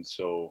I've been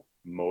so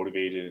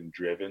motivated and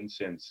driven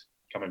since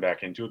coming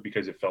back into it,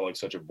 because it felt like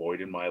such a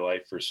void in my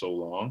life for so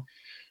long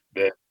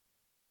that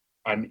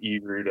I'm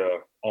eager to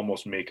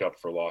almost make up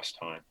for lost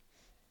time.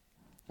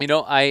 You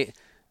know, I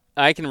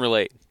can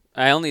relate.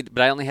 I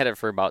only had it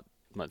for about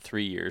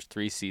 3 years,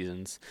 3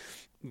 seasons.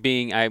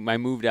 I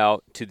moved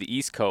out to the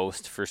East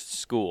Coast for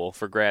school,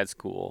 for grad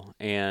school,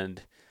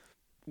 and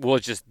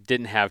just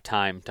didn't have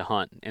time to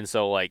hunt. And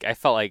so like I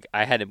felt like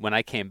when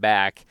I came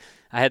back,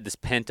 I had this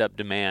pent up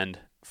demand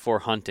for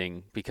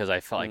hunting because I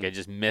felt like I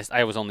just missed.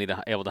 I was only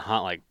able to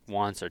hunt like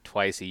once or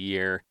twice a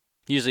year.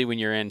 Usually when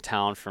you're in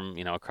town from,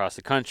 across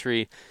the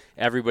country,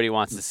 everybody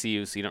wants to see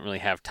you, so you don't really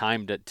have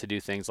time to do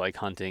things like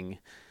hunting.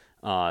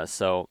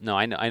 So no,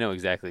 I know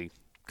exactly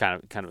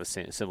kind of a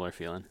similar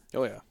feeling.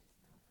 Oh yeah.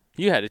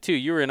 You had it too.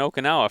 You were in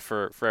Okinawa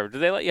for forever. Did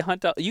they let you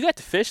hunt out? You got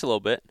to fish a little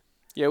bit.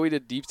 Yeah, we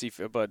did deep sea,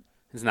 but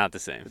it's not the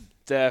same.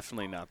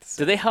 Definitely not the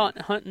same. Did they hunt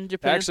in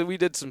Japan? Actually, we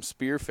did some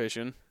spear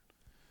fishing.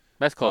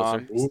 That's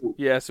closer.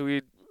 Yeah,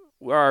 so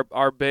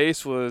our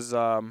base was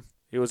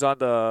it was on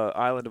the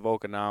island of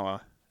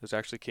Okinawa. It was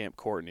actually Camp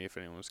Courtney, if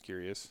anyone was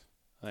curious.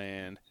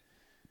 And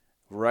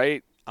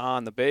right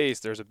on the base,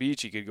 there's a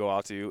beach you could go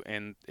out to,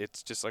 and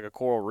it's just like a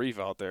coral reef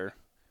out there.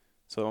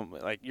 So,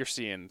 like, you're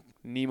seeing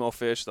Nemo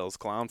fish, those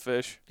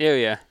clownfish.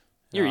 Yeah.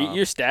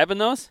 You're stabbing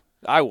those?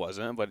 I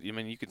wasn't, but, I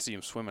mean, you could see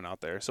them swimming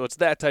out there. So it's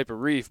that type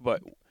of reef,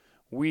 but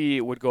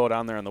we would go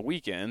down there on the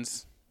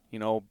weekends,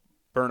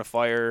 burn a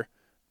fire,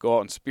 go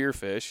out and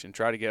spearfish, and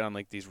try to get on,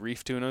 like, these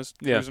reef tunas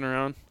cruising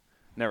around.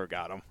 Never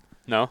got them.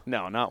 No?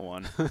 No, not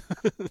one.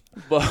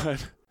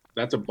 But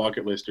that's a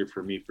bucket lister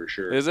for me for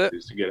sure. Is it?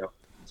 Is to get out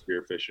and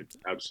spearfishing.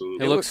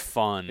 Absolutely. It looks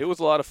fun. It was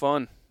a lot of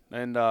fun.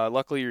 And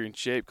luckily you're in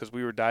shape because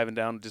we were diving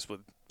down just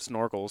with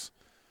snorkels.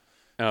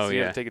 Oh, so yeah.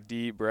 You had to take a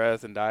deep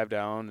breath and dive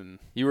down. And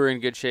you were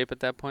in good shape at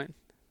that point?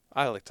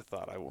 I like to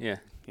thought I would. Yeah.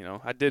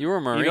 I did. You were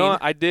a Marine.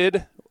 I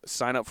did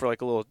sign up for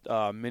like a little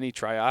mini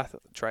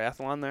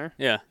triathlon there.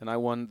 Yeah. And I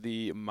won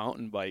the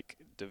mountain bike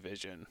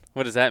division.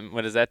 What is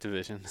that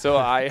division? So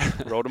I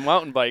rode a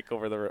mountain bike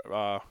over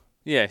the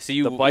yeah, so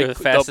you were the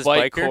fastest the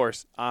bike biker?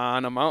 course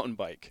on a mountain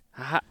bike.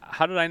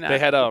 How did I not? They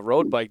had a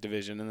road bike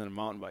division and then a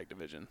mountain bike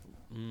division.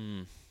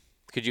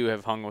 Could you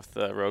have hung with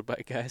the road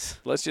bike guys?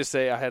 Let's just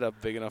say I had a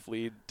big enough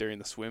lead during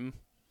the swim.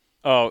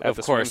 Oh, of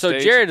course. So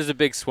Jared is a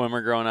big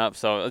swimmer growing up.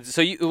 So it was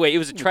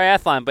a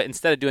triathlon, but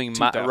instead of doing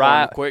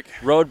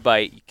road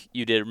bike,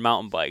 you did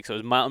mountain bike. So it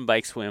was mountain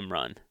bike, swim,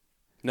 run.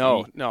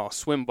 No,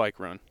 swim, bike,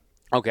 run.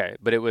 Okay,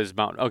 but it was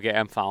mountain. Okay,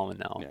 I'm following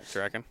now. Yeah,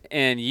 tracking.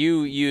 And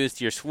you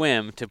used your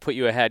swim to put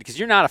you ahead because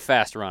you're not a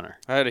fast runner.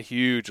 I had a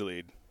huge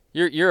lead.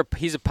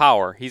 He's a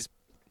power.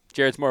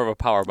 Jared's more of a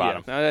power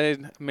bottom. Yeah, I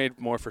made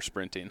more for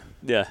sprinting.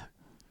 Yeah.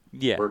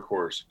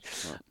 Workhorse.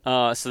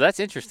 So that's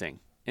interesting.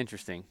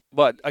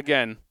 But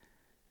again,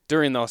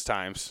 during those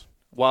times,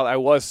 while I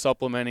was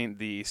supplementing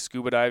the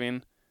scuba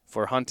diving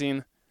for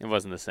hunting, it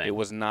wasn't the same. It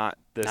was not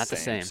the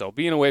same. So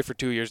being away for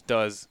 2 years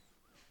does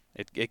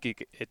get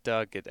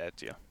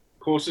at you.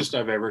 Closest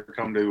I've ever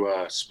come to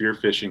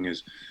spearfishing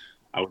is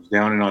I was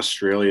down in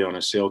Australia on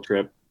a sail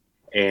trip,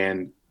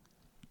 and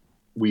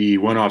we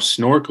went off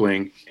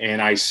snorkeling, and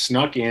I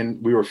snuck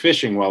in. We were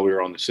fishing while we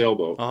were on the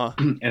sailboat,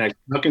 and I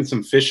snuck in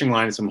some fishing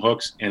line and some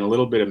hooks and a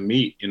little bit of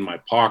meat in my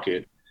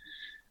pocket.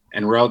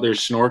 and we're out there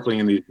snorkeling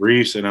in these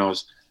reefs, and I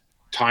was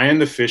tying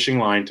the fishing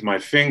line to my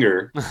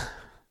finger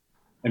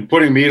and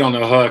putting meat on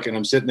the hook, and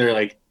I'm sitting there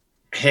like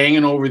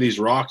hanging over these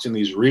rocks and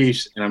these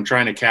reefs, and I'm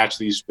trying to catch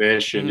these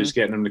fish and just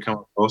getting them to come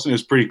up close. And it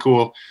was pretty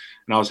cool,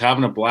 and I was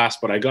having a blast,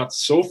 but I got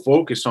so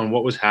focused on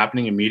what was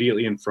happening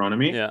immediately in front of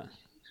me. Yeah.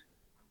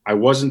 I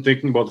wasn't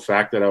thinking about the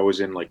fact that I was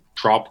in like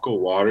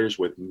tropical waters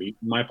with meat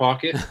in my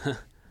pocket.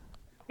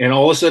 And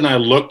all of a sudden I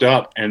looked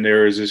up, and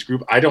there was this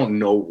group. I don't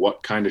know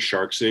what kind of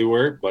sharks they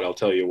were, but I'll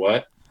tell you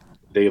what,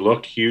 they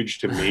looked huge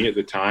to me at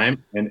the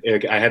time. And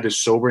I had this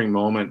sobering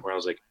moment where I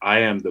was like, I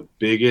am the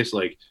biggest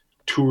like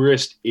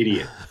tourist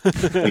idiot.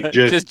 Like,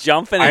 just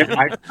jumping in.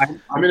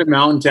 I'm in a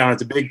mountain town.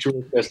 It's a big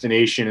tourist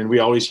destination, and we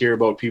always hear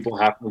about people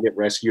having to get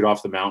rescued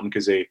off the mountain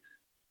because they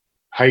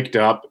hiked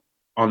up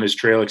on this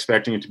trail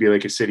expecting it to be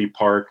like a city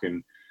park,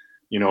 and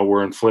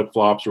we're in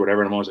flip-flops or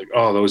whatever. And I'm always like,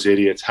 oh, those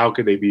idiots, how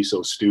could they be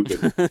so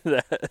stupid? In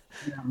that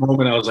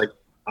moment I was like,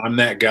 I'm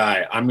that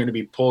guy. I'm going to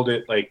be pulled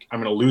it, like I'm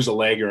going to lose a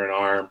leg or an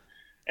arm,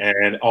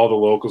 and all the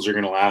locals are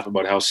going to laugh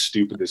about how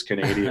stupid this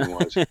Canadian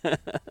was.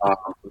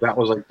 That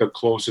was like the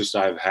closest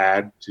I've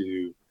had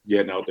to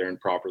getting out there and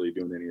properly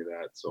doing any of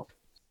that. So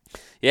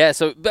yeah.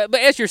 So, but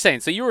as you're saying,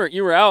 so you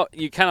were out.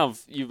 You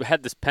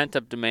had this pent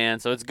up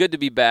demand. So it's good to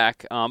be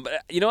back.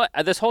 But you know what?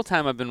 This whole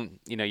time I've been,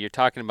 you're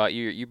talking about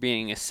you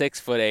being a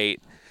 6'8"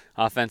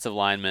 offensive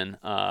lineman.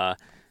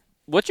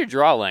 What's your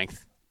draw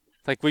length?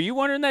 Like, were you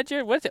wondering that,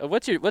 Jared?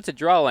 What's a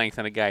draw length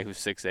on a guy who's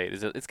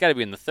 6'8"? It's got to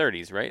be in the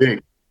 30s,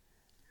 right?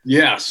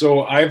 Yeah.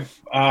 So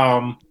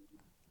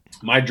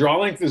my draw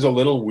length is a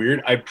little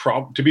weird.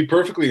 To be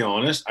perfectly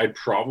honest, I'd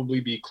probably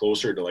be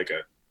closer to like a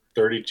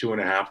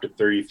 32.5 to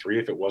 33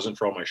 if it wasn't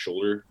for all my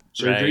shoulder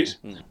surgeries.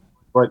 Right.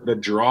 But the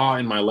draw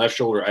in my left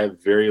shoulder, I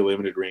have very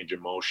limited range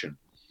of motion.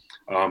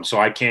 So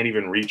I can't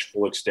even reach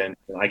full extent.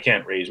 I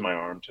can't raise my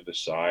arm to the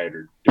side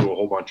or do a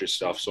whole bunch of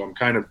stuff. So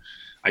I'm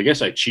I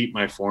guess I cheat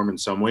my form in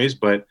some ways,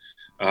 but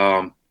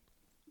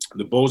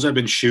the bows I've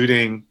been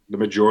shooting, the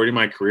majority of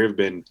my career have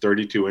been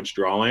 32-inch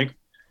draw length.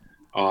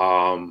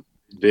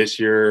 This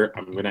year,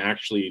 I'm going to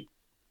actually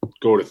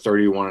go to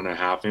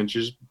 31.5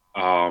 inches,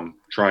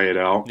 try it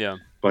out. Yeah.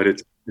 But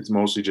it's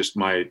mostly just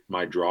my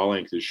draw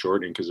length is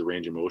shortening because the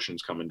range of motion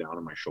is coming down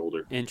on my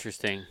shoulder.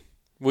 Interesting.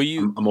 Will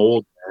you? I'm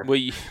old.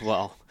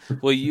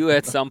 Will you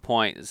at some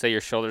point, say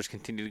your shoulders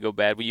continue to go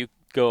bad? Will you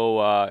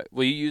go?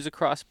 Will you use a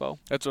crossbow?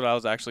 That's what I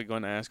was actually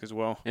going to ask as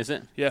well. Is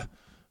it? Yeah.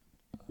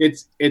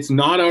 It's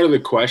not out of the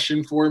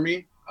question for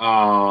me.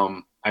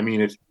 I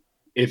mean,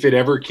 if it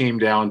ever came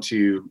down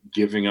to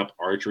giving up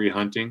archery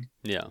hunting,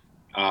 yeah,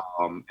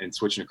 and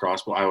switching to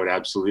crossbow, I would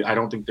absolutely. I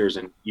don't think there's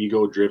an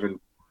ego-driven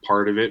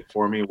part of it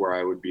for me where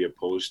I would be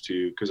opposed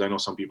to, because I know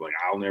some people like,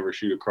 I'll never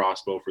shoot a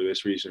crossbow for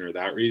this reason or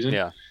that reason.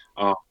 Yeah.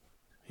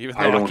 Even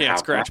though I can't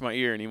scratch my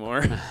ear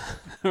anymore.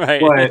 Right.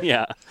 But,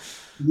 yeah.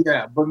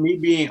 Yeah. But me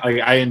being,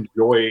 I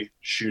enjoy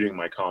shooting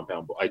my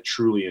compound bow. I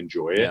truly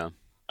enjoy it. Yeah.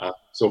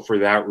 So for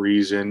that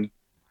reason,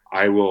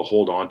 I will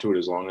hold on to it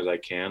as long as I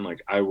can.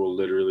 Like I will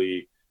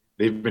literally,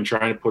 they've been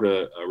trying to put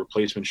a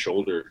replacement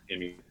shoulder in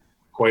me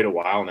quite a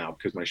while now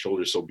because my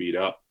shoulder's so beat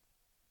up.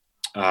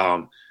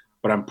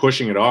 But I'm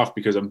pushing it off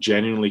because I'm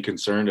genuinely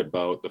concerned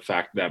about the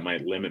fact that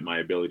might limit my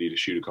ability to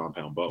shoot a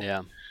compound bow.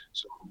 Yeah.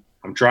 So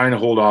I'm trying to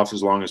hold off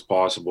as long as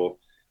possible.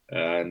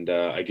 And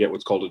I get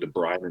what's called a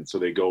debridement. So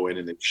they go in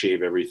and they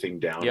shave everything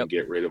down and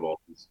get rid of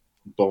all these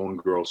bone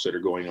growths that are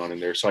going on in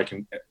there. So I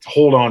can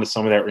hold on to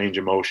some of that range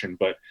of motion.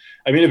 But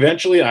I mean,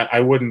 eventually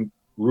I wouldn't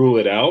rule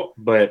it out,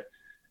 but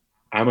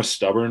I'm a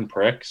stubborn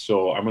prick.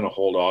 So I'm going to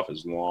hold off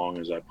as long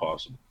as I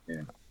possibly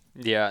can.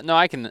 Yeah, no,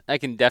 I can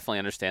definitely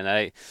understand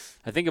that.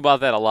 I think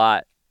about that a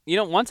lot.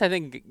 Once I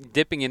think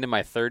dipping into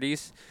my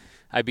 30s,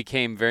 I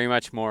became very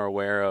much more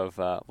aware of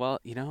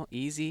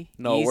easy.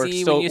 No,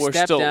 easy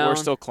we're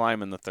still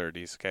climbing the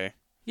 30s, okay?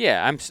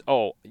 Yeah,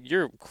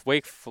 you're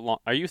way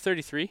are you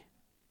 33?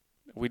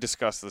 We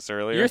discussed this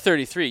earlier. You're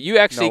 33. You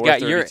actually no, got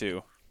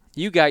 32.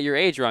 You got your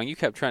age wrong. You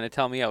kept trying to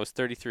tell me I was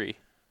 33.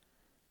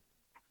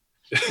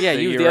 Yeah,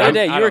 the right. other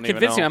day you were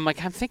convincing me. I'm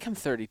like, I think I'm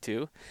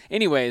 32.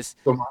 Anyways,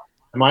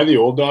 am I the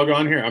old dog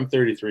on here? I'm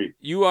 33.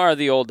 You are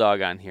the old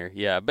dog on here.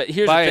 Yeah, but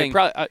here's the thing.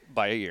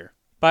 By a year.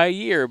 By a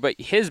year, but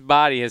his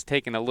body has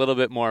taken a little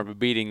bit more of a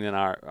beating than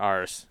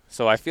ours.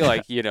 So I feel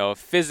like,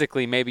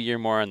 physically maybe you're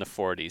more in the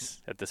 40s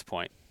at this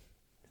point.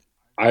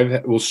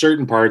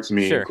 Certain parts of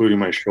me, sure. including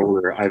my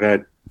shoulder, I've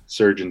had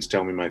surgeons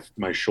tell me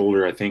my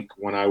shoulder, I think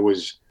when I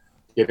was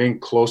getting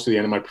close to the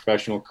end of my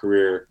professional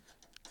career,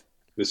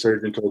 the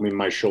surgeon told me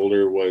my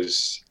shoulder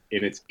was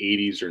in its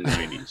 80s or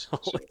 90s.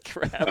 Holy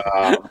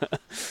crap.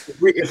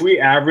 If we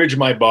average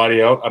my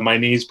body out, my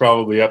knee's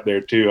probably up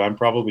there too. I'm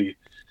probably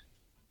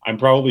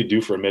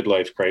due for a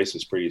midlife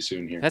crisis pretty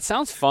soon here. That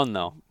sounds fun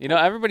though.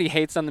 Everybody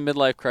hates on the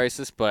midlife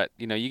crisis, but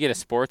you get a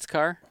sports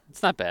car.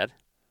 It's not bad.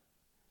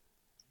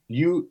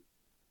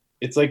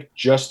 It's like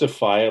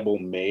justifiable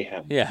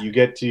mayhem. Yeah. You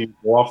get to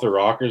go off the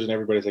rockers and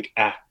everybody's like,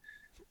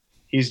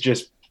 he's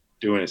just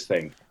doing his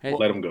thing.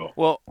 Let him go.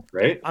 Well,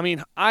 right? I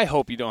mean, I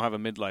hope you don't have a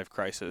midlife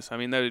crisis. I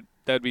mean,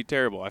 that'd be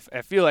terrible.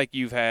 I feel like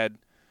you've had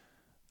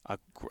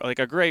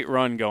a great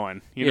run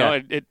going. You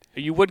know,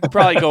 you would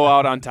probably go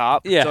out on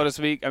top, so to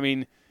speak. I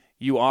mean,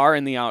 you are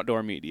in the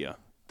outdoor media.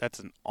 That's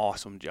an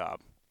awesome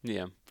job.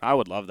 Yeah. I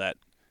would love that.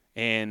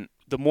 And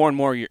the more and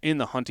more you're in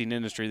the hunting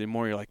industry, the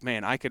more you're like,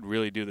 man, I could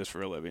really do this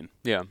for a living.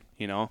 Yeah.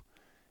 You know?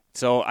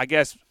 So I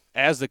guess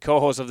as the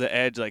co-host of The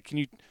Edge, like, can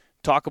you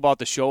talk about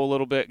the show a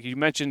little bit? You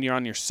mentioned you're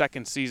on your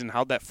second season.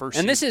 How'd that first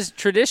season? And this is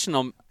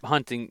traditional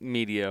hunting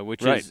media,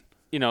 which is,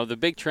 you know, the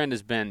big trend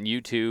has been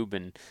YouTube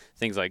and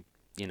things like,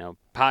 you know,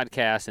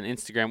 podcasts and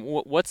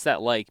Instagram. What's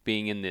that like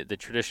being in the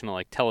traditional,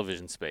 like,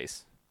 television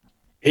space?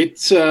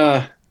 It's,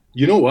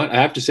 you know what? I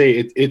have to say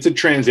it's a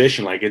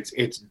transition. Like,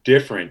 it's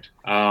different.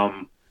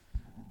 I'm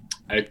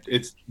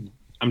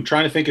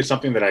trying to think of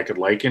something that I could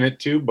liken it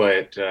to,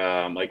 but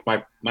like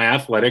my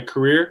athletic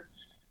career,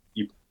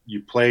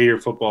 you play your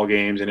football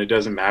games and it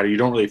doesn't matter. You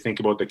don't really think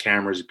about the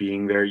cameras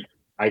being there.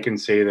 I can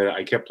say that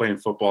I kept playing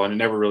football and it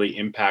never really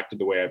impacted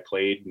the way I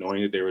played,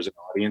 knowing that there was an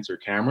audience or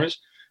cameras,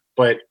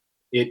 but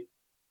it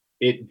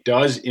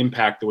does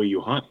impact the way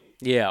you hunt.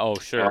 Yeah. Oh,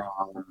 sure.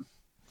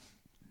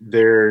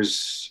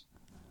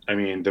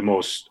 The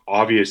most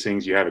obvious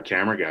things, you have a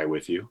camera guy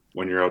with you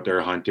when you're out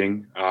there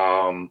hunting.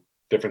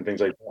 Different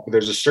things like that.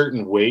 There's a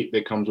certain weight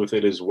that comes with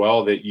it as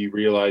well, that you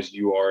realize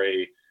you are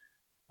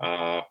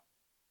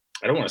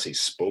I don't want to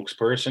say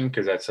spokesperson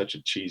because that's such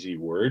a cheesy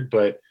word,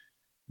 but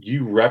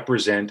you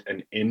represent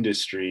an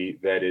industry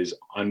that is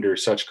under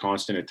such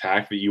constant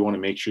attack that you want to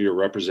make sure you're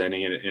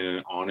representing it in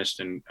an honest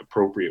and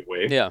appropriate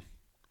way. Yeah.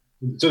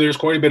 So there's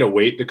quite a bit of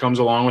weight that comes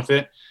along with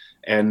it.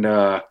 And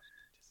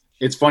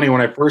it's funny,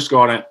 when I first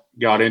got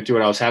into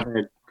it, I was having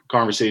a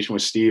conversation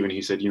with Steve and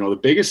he said, you know, the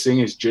biggest thing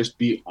is just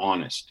be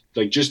honest.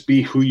 Like, just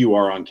be who you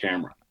are on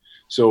camera.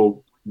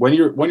 So when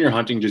you're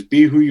hunting, just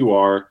be who you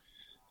are.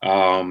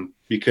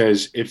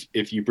 Because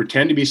if you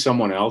pretend to be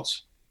someone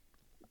else,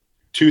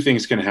 two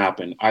things can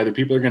happen. Either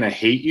people are going to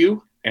hate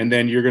you, and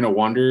then you're going to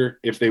wonder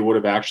if they would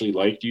have actually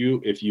liked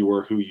you if you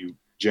were who you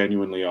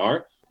genuinely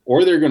are,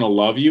 or they're going to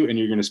love you and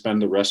you're going to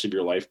spend the rest of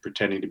your life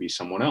pretending to be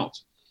someone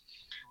else.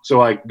 So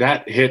like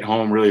that hit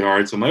home really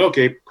hard. So I'm like,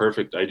 okay,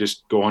 perfect. I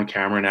just go on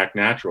camera and act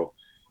natural.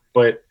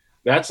 But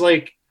that's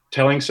like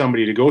telling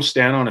somebody to go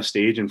stand on a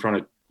stage in front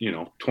of,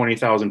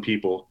 20,000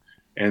 people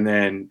and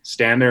then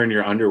stand there in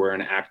your underwear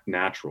and act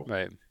natural.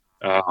 Right.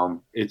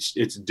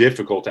 It's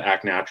difficult to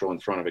act natural in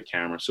front of a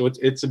camera. So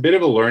it's a bit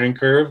of a learning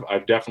curve.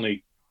 I've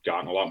definitely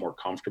gotten a lot more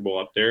comfortable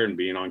up there and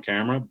being on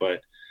camera,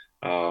 but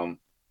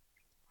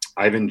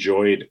I've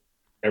enjoyed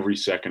every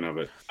second of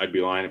it. I'd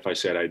be lying if I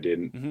said I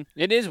didn't. Mm-hmm.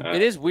 It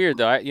is weird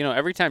though.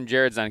 Every time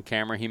Jared's on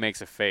camera, he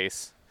makes a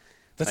face.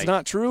 That's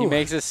not true. He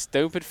makes a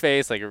stupid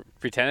face, like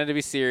pretending to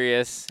be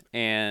serious,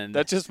 and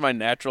that's just my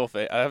natural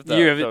face. I have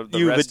you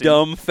have a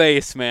dumb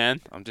face, man.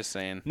 I'm just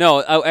saying.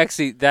 No,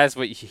 actually, that's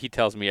what he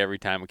tells me every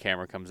time a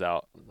camera comes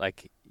out.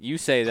 Like, you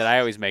say that I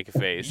always make a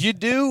face. You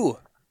do.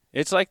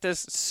 It's like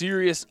this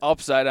serious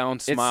upside down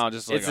smile,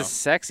 just like it's a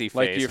sexy face,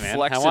 like you're man.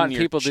 flexing. I want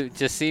people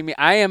to see me.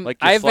 I am. Like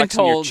I've been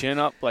told. Your chin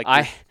up, like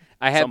I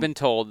have been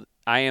told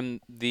I am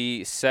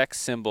the sex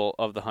symbol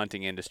of the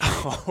hunting industry.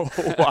 Oh,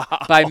 wow.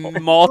 By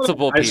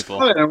multiple people. I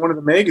saw it on one of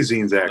the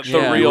magazines,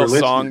 actually. The real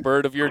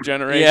songbird of your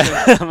generation.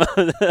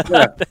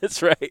 Yeah,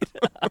 that's right.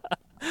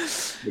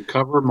 The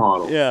cover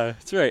model. Yeah,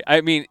 that's right.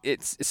 I mean,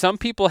 it's some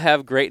people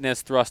have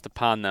greatness thrust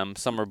upon them.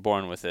 Some are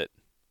born with it.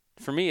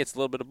 For me, it's a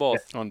little bit of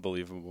both. Yeah.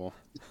 Unbelievable.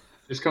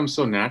 This comes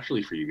so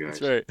naturally for you guys.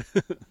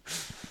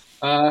 That's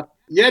right.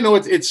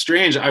 It's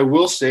strange. I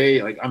will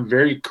say, like, I'm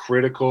very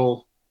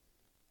critical.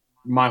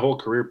 My whole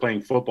career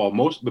playing football,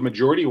 the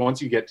majority,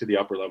 once you get to the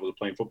upper level of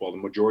playing football, the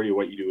majority of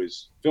what you do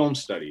is film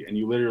study, and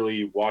you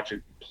literally watch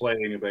it play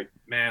and you're like,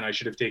 man, I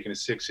should have taken a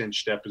 6-inch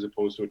step as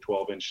opposed to a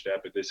 12-inch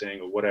step at this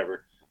angle,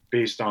 whatever,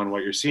 based on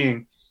what you're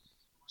seeing.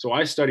 So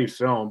I study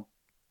film,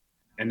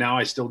 and now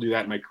I still do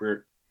that in my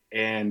career.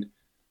 And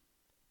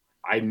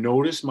I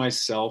notice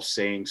myself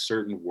saying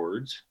certain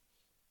words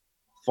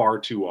far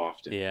too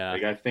often. Yeah.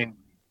 Like, I think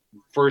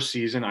first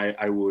season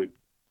I would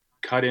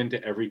cut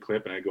into every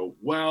clip and I go,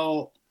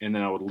 well, and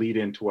then I would lead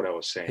into what I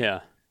was saying. Yeah.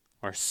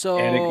 Or so.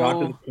 And it got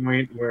to the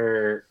point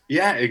where,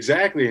 yeah,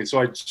 exactly. And so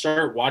I'd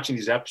start watching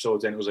these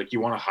episodes and it was like, you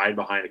want to hide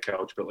behind a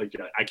couch, but like,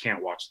 I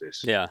can't watch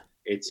this. Yeah.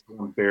 It's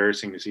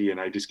embarrassing to see. And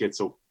I just get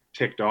so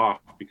ticked off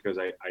because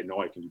I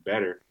know I can do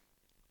better,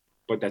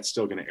 but that's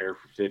still going to air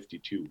for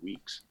 52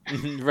 weeks.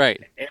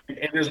 Right.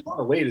 And there's a lot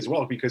of weight as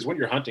well, because when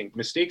you're hunting,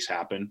 mistakes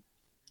happen.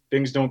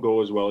 Things don't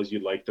go as well as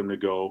you'd like them to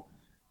go.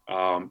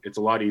 It's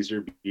a lot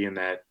easier being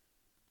that,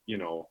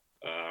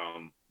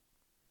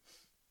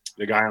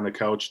 the guy on the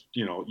couch,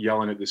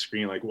 yelling at the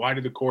screen, like, why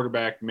did the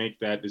quarterback make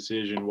that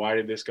decision? Why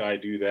did this guy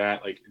do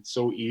that? Like, it's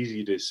so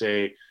easy to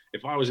say,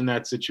 if I was in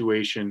that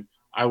situation,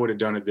 I would have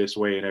done it this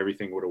way and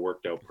everything would have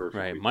worked out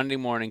perfectly. Right. Monday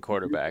morning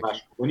quarterback.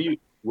 When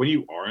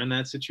you are in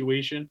that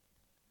situation,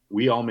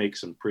 we all make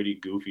some pretty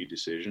goofy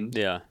decisions.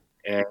 Yeah.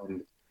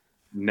 And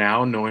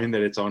now knowing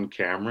that it's on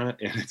camera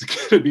and it's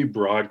going to be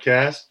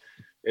broadcast,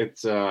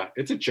 it's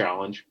a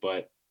challenge,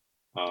 but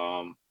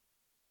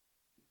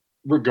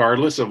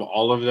regardless of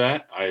all of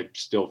that, I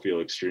still feel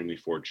extremely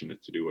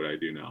fortunate to do what I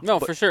do now. No,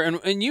 for sure.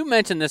 And you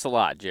mentioned this a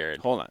lot, Jared.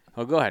 Hold on.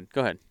 Oh, go ahead.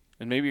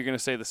 And maybe you're going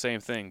to say the same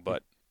thing,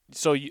 but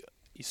so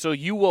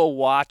you will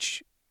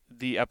watch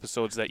the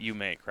episodes that you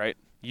make, right?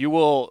 You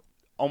will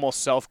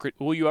almost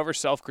will you ever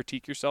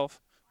self-critique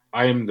yourself?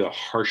 I am the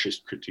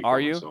harshest critique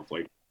of myself.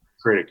 Like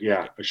critic.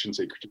 Yeah, I shouldn't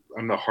say critique.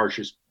 I'm the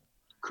harshest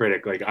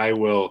critic. Like I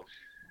will,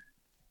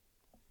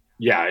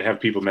 I have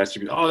people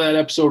message me, oh, that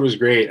episode was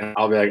great. And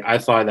I'll be like, I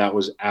thought that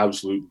was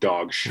absolute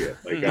dog shit.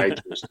 Like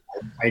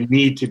I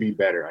need to be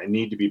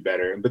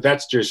better. But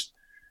that's just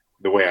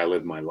the way I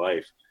live my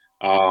life.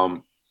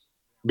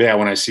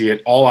 When I see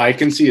it, all I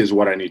can see is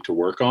what I need to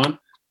work on.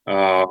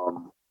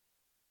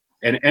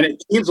 And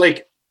it seems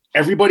like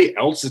everybody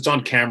else that's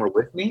on camera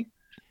with me,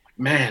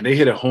 man, they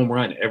hit a home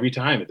run every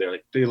time. They're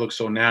like, they look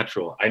so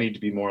natural. I need to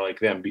be more like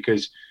them,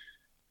 because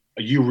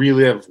you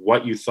relive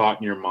what you thought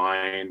in your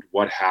mind,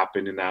 what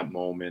happened in that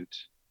moment.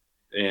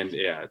 And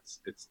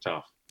it's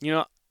tough. You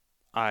know,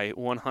 I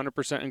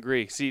 100%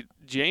 agree. See,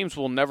 James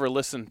will never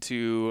listen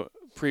to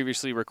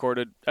previously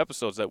recorded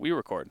episodes that we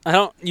record.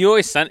 You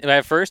always send,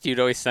 at first you'd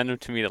always send them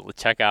to me to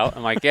check out.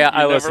 I'm like, yeah,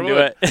 I listen to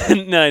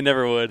it. No, I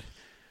never would.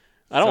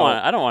 I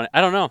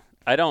don't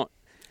know.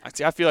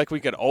 I feel like we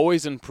could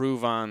always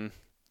improve on,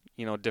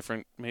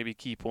 different maybe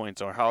key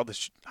points or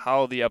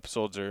how the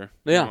episodes are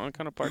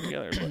kind of part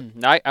together.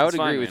 But I would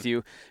agree with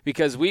you,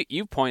 because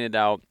you pointed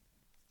out,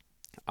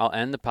 I'll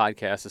end the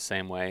podcast the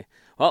same way.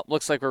 Well,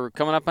 looks like we're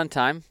coming up on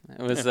time.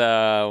 It was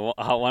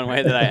one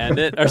way that I end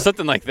it, or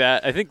something like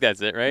that. I think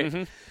that's it, right?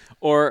 Mm-hmm.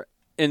 Or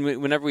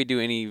whenever we do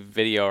any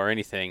video or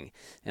anything,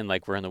 and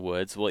like we're in the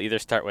woods, we'll either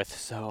start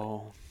with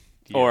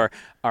or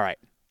all right.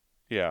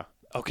 Yeah.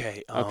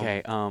 Okay.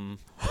 And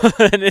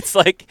it's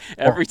like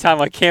every time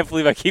I can't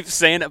believe I keep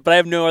saying it, but I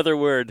have no other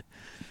word.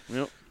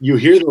 Yep. You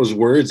hear those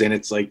words and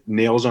it's like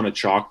nails on a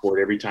chalkboard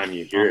every time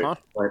you hear it.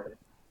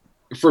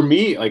 But for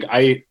me, like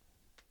I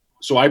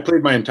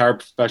played my entire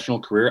professional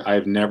career.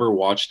 I've never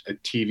watched a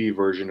TV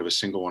version of a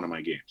single one of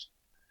my games.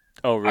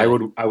 Oh,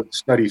 really? I would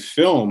study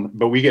film,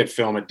 but we get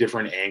film at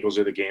different angles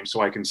of the game, so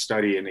I can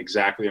study and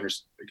exactly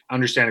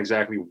understand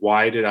exactly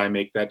why did I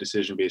make that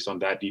decision based on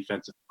that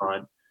defensive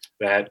front,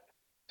 that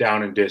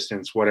down and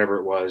distance, whatever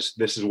it was.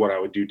 This is what I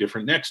would do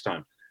different next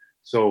time.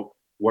 So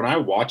when I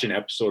watch an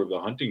episode of The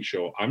Hunting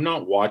Show, I'm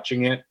not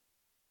watching it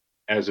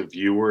as a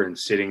viewer and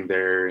sitting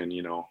there and,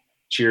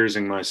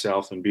 cheersing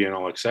myself and being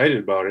all excited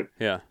about it.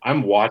 Yeah.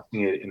 I'm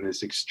watching it in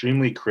this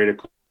extremely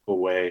critical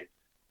way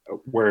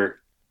where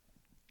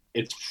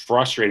it's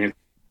frustrating.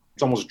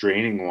 It's almost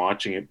draining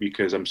watching it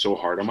because I'm so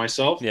hard on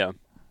myself. Yeah.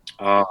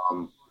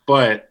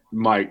 But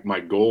my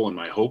goal and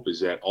my hope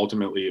is that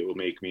ultimately it will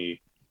make me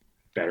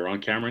better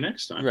on camera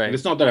next time. Right. And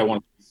it's not that I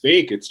want to be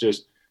fake. It's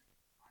just,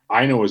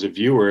 I know as a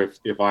viewer,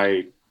 if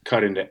I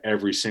cut into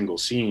every single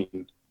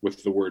scene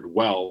with the word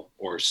well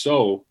or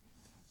so,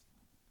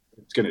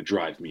 it's going to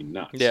drive me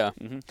nuts. Yeah.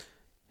 Mm-hmm.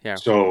 Yeah.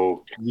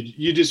 So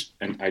you just,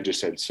 and I just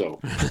said so.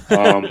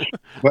 But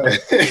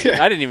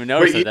I didn't even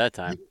notice at that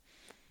time.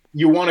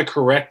 You want to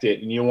correct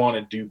it and you want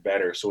to do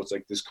better. So it's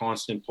like this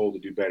constant pull to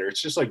do better.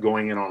 It's just like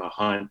going in on a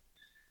hunt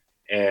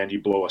and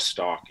you blow a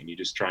stalk and you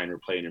just try and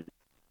replay in your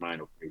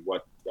mind, okay,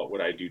 what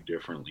would I do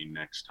differently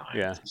next time?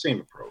 Yeah. It's the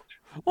same approach.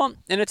 Well,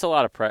 and it's a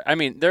lot of pressure. I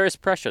mean, there is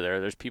pressure there.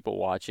 There's people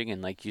watching,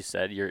 and like you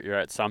said, you're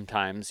at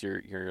sometimes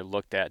you're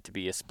looked at to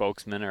be a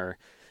spokesman or,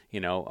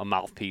 a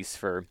mouthpiece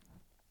for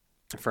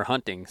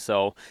hunting.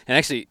 So, and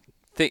actually,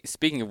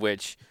 speaking of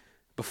which,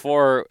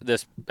 before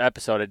this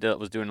episode, I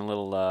was doing a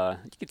little.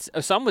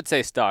 Some would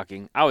say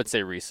stalking. I would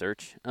say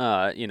research.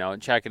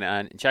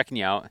 Checking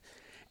you out.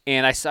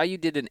 And I saw you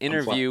did an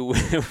interview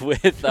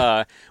with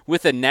a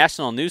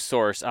national news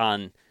source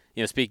on,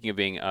 speaking of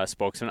being a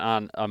spokesman,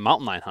 on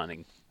mountain lion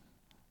hunting.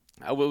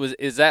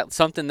 Is that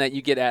something that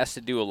you get asked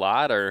to do a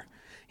lot, or,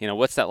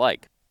 what's that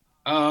like?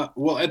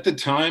 Well, at the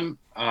time,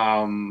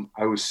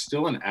 I was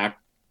still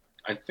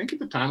I think at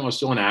the time I was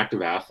still an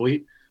active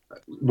athlete.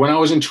 When I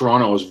was in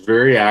Toronto, I was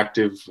very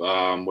active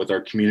with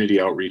our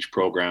community outreach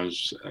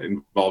programs,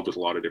 involved with a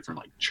lot of different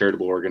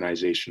charitable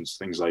organizations,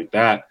 things like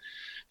that.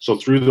 So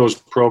through those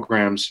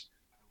programs,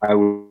 I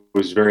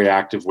was very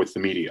active with the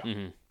media.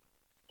 Mm-hmm.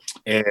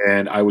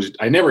 And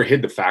I never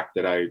hid the fact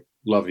that I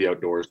love the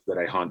outdoors, that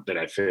I hunt, that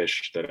I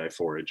fish, that I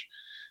forage.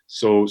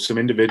 So some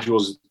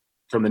individuals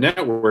from the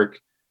network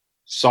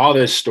saw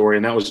this story,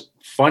 and that was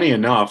funny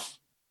enough.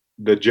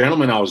 The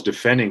gentleman I was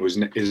defending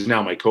is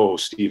now my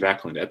co-host, Steve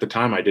Eklund. At the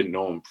time, I didn't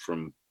know him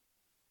from,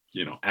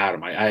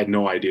 Adam. I had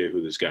no idea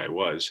who this guy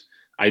was.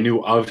 I knew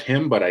of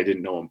him, but I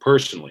didn't know him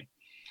personally.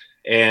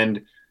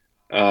 And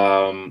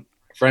a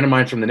friend of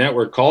mine from the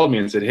network called me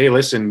and said, hey,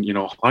 listen,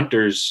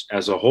 hunters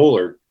as a whole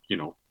are,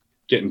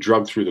 getting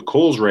drugged through the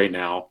coals right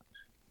now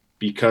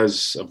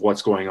because of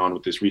what's going on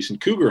with this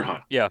recent cougar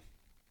hunt. Yeah.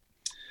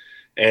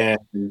 And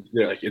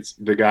it's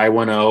the guy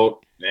went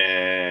out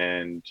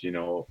and,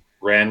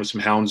 ran with some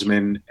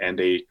houndsmen and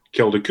they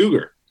killed a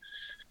cougar.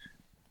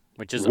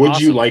 Which is Would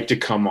awesome. you like to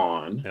come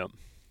on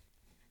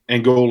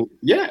and go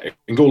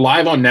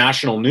live on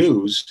national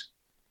news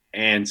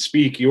and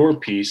speak your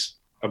piece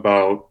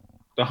about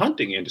the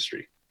hunting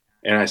industry.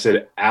 And I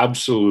said,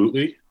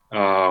 absolutely.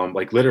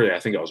 Like literally, I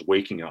think I was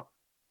waking up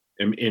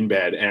in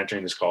bed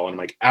answering this call. And I'm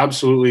like,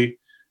 absolutely,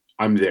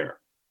 I'm there.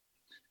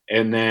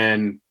 And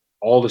then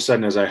all of a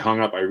sudden, as I hung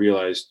up, I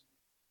realized,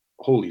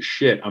 holy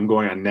shit, I'm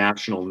going on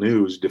national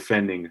news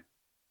defending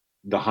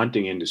the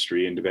hunting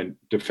industry and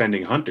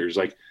defending hunters.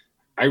 Like,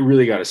 I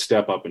really got to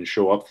step up and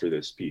show up for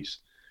this piece.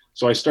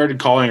 So I started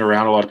calling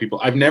around a lot of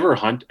people. At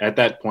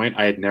that point,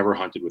 I had never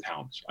hunted with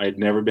hounds. I had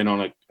never been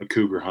on a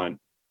cougar hunt.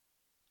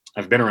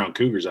 I've been around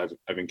cougars. I've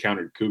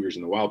encountered cougars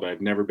in the wild, but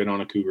I've never been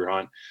on a cougar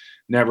hunt,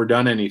 never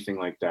done anything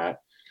like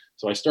that.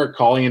 So I start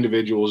calling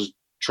individuals,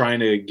 trying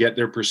to get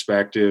their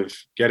perspective,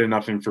 get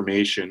enough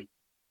information.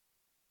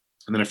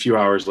 And then a few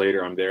hours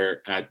later, I'm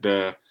there at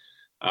the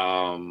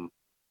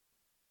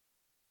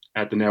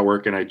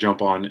network, and I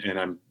jump on, and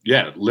I'm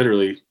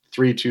literally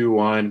 3, 2,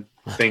 1,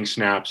 thing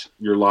snaps.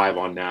 You're live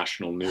on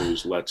national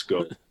news. Let's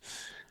go.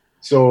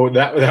 So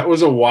that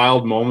was a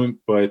wild moment,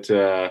 but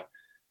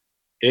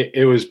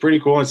it was pretty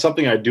cool, and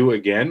something I'd do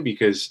again,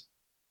 because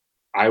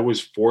I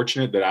was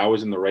fortunate that I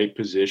was in the right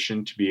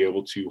position to be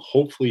able to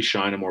hopefully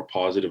shine a more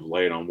positive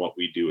light on what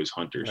we do as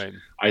hunters. Right.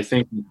 I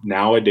think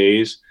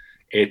nowadays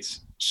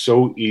it's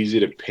so easy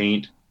to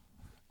paint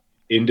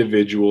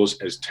individuals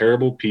as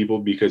terrible people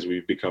because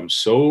we've become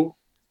so,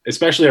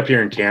 especially up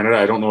here in Canada,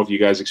 I don't know if you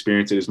guys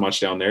experience it as much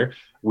down there,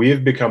 we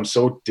have become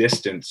so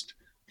distanced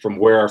from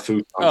where our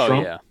food comes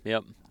from. Yeah,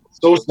 yep.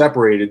 So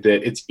separated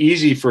that it's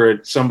easy for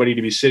somebody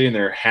to be sitting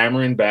there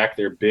hammering back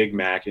their Big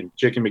Mac and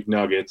chicken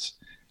McNuggets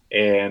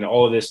and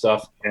all of this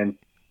stuff and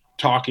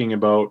talking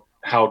about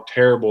how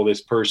terrible this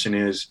person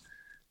is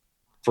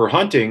for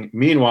hunting.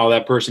 Meanwhile,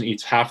 that person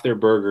eats half their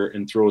burger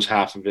and throws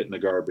half of it in the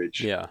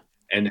garbage. Yeah.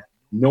 And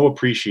no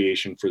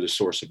appreciation for the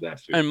source of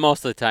that food. And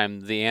most of the time,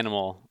 the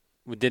animal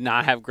did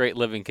not have great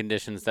living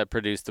conditions that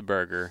produced the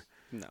burger.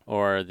 No.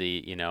 Or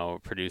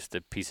produced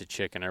a piece of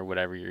chicken or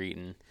whatever you're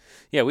eating.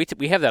 Yeah,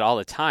 we have that all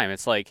the time.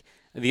 It's like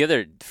the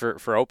other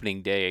for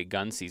opening day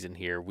gun season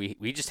here,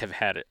 we just have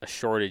had a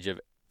shortage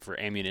for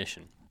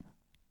ammunition.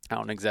 I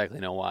don't exactly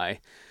know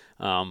why,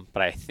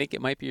 but I think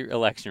it might be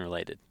election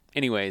related.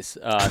 Anyways,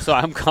 so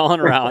I'm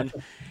calling around,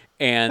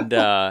 and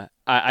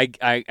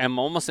I'm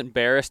almost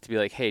embarrassed to be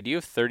like, hey, do you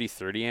have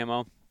 30-30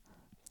 ammo?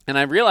 And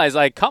I realize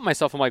I caught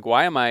myself. I'm like,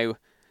 why do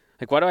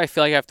I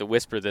feel like I have to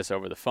whisper this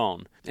over the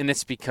phone? And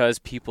it's because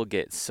people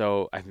get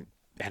so,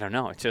 I don't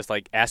know, it's just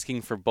like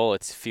asking for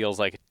bullets feels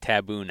like a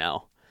taboo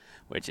now,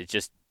 which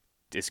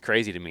it's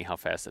crazy to me how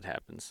fast it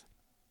happens.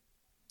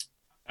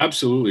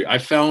 Absolutely. I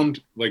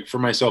found, like, for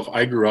myself,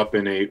 I grew up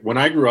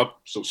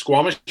so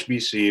Squamish,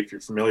 BC, if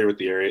you're familiar with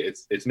the area,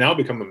 it's now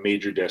become a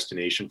major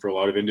destination for a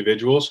lot of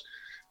individuals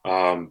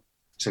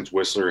since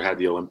Whistler had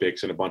the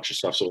Olympics and a bunch of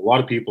stuff. So a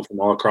lot of people from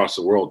all across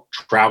the world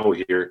travel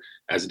here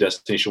as a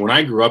destination. When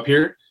I grew up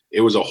here,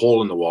 it was a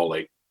hole in the wall.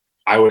 Like,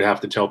 I would have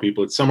to tell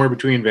people it's somewhere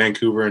between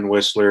Vancouver and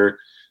Whistler.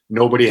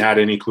 Nobody had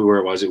any clue where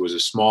it was. It was a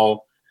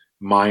small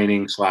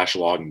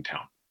mining/logging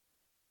town.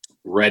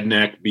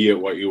 Redneck, be it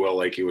what you will.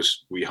 Like,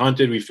 we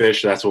hunted, we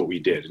fished. That's what we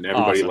did. And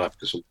everybody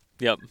left us.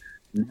 Yep.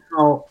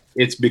 Now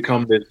it's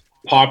become this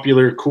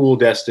popular, cool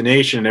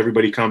destination. And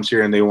everybody comes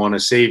here and they want to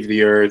save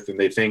the earth. And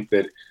they think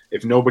that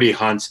if nobody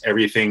hunts,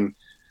 everything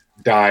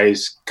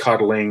dies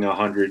cuddling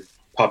 100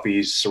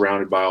 puppies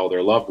surrounded by all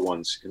their loved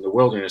ones in the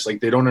wilderness.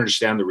 Like, they don't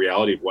understand the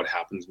reality of what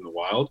happens in the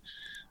wild.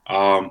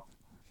 And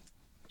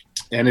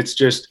it's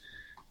just,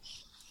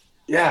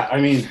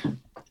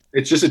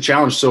 it's just a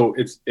challenge. So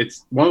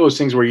it's one of those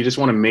things where you just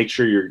want to make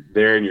sure you're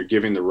there and you're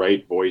giving the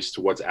right voice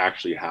to what's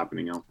actually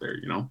happening out there,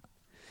 you know?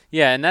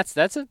 Yeah. And that's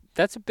a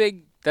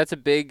big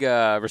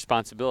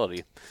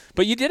responsibility,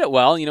 but you did it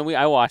well.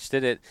 I watched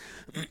it.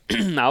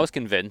 I was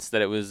convinced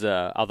that it was,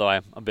 although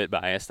I'm a bit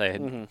biased, I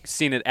had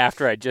seen it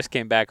after I just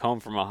came back home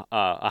from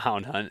a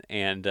hound hunt.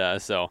 And,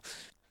 so.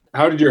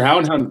 How did your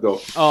hound hunt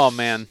go? Oh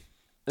man,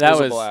 that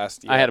was a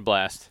blast. Yeah. I had a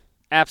blast.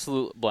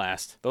 Absolute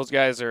blast. Those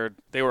guys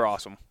they were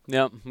awesome.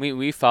 Yep.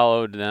 We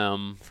followed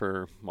them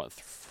for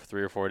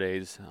 3 or 4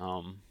 days.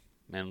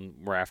 And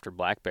we're after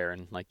black bear.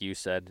 And like you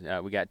said,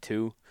 we got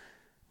 2.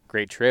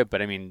 Great trip.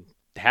 But I mean,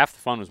 half the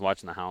fun was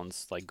watching the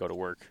hounds go to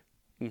work.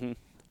 Mm-hmm.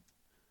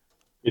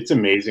 It's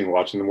amazing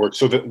watching them work.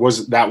 So that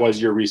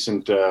was your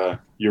recent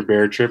your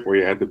bear trip where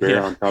you had the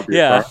bear on top of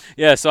your car?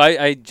 Yeah. So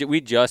we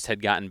just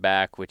had gotten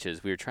back, which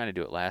is we were trying to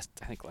do it last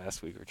week.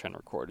 We were trying to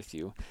record with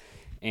you,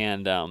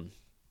 and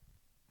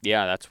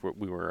that's what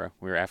we were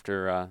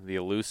after the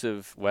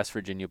elusive West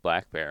Virginia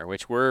black bear,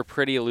 which were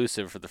pretty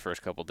elusive for the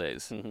first couple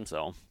days. Mm-hmm.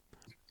 So.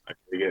 I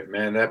forget,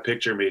 man, that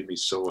picture made me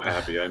so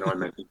happy. I know I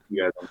mentioned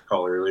you guys on the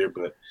call earlier,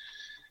 but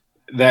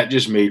that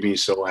just made me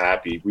so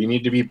happy. We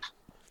need to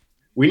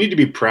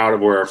be proud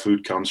of where our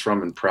food comes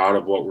from and proud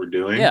of what we're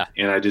doing. Yeah.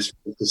 And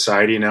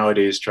society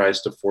nowadays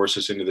tries to force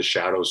us into the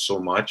shadows so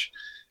much.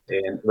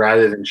 And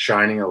rather than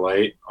shining a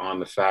light on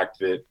the fact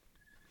that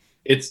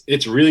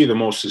it's really the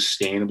most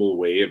sustainable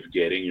way of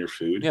getting your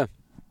food. Yeah.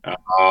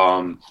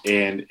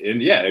 And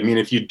yeah, I mean,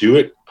 if you do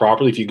it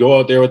properly, if you go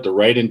out there with the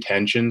right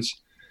intentions,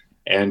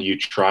 and you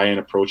try and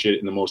approach it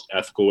in the most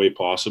ethical way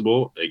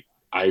possible, like,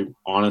 I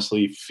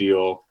honestly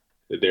feel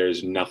that there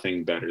is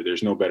nothing better.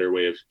 There's no better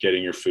way of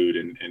getting your food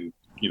and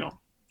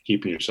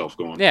keeping yourself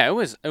going. Yeah, it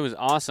was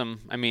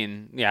awesome. I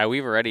mean, yeah,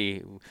 we've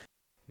already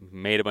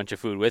made a bunch of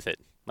food with it.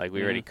 Like,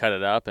 we already cut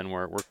it up and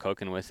we're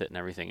cooking with it and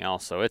everything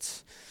else. So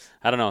it's,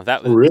 I don't know,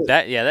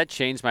 that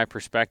changed my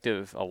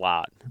perspective a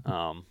lot.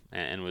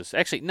 And was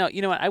actually, no,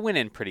 you know what? I went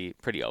in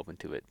pretty open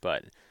to it,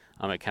 but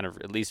it kind of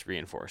at least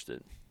reinforced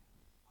it.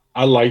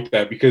 I like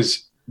that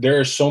because there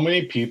are so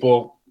many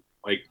people,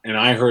 like, and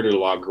I heard it a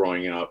lot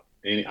growing up,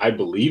 and I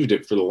believed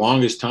it for the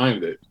longest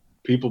time, that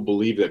people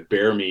believe that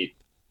bear meat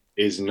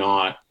is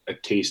not a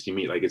tasty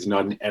meat, like it's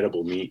not an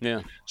edible meat.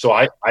 Yeah. So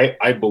I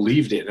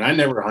believed it, and I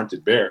never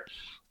hunted bear.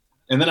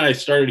 And then I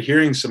started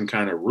hearing some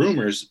kind of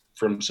rumors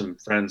from some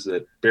friends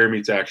that bear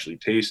meat's actually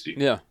tasty.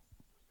 Yeah.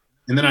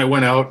 And then I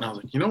went out and I was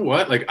like, you know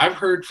what? Like, I've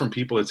heard from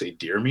people that say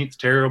deer meat's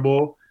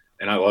terrible,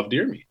 and I love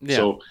deer meat. Yeah.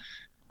 So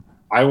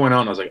I went out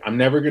and I was like,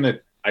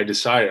 I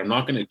decided I'm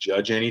not going to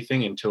judge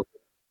anything until I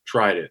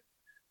tried it.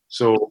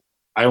 So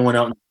I went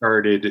out and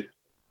started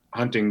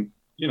hunting,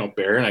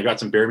 bear, and I got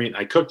some bear meat and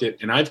I cooked it,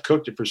 and I've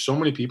cooked it for so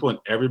many people, and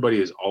everybody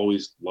has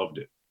always loved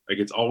it. Like,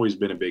 it's always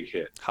been a big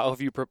hit. How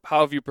have you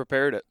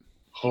prepared it?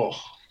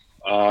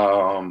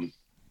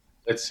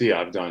 Let's see.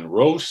 I've done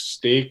roast,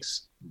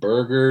 steaks,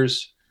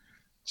 burgers,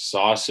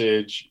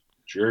 sausage,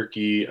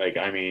 jerky.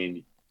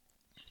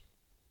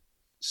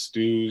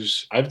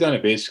 Stews. I've done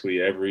it basically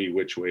every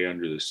which way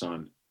under the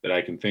sun that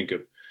I can think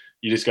of.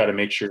 You just got to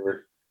make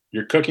sure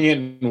you're cooking it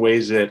in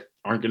ways that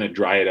aren't going to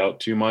dry it out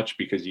too much,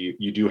 because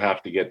you do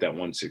have to get that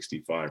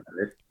 165,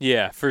 right?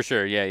 Yeah, for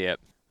sure. Yeah.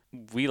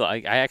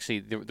 I actually,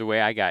 the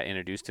way I got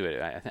introduced to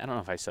it, I don't know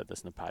if I said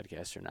this in the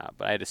podcast or not,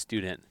 but I had a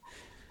student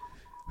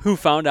who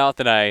found out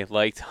that I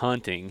liked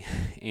hunting,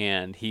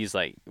 and he's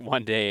like,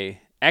 one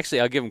day,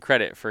 actually, I'll give him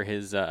credit for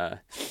his,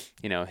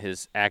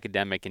 his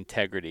academic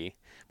integrity,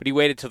 but he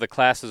waited till the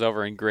class was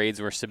over and grades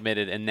were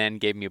submitted, and then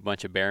gave me a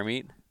bunch of bear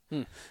meat,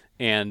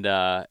 and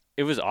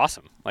it was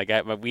awesome. Like,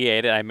 we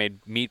ate it. I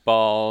made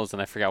meatballs,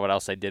 and I forgot what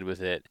else I did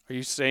with it. Are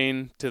you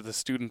saying to the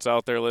students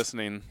out there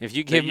listening, if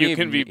you give me, you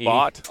can be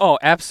bought? Oh,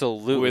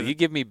 absolutely. If you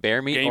give me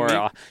bear meat,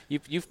 or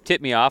meat? You've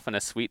tipped me off on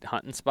a sweet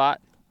hunting spot,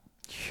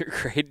 your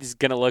grade is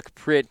gonna look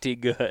pretty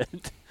good.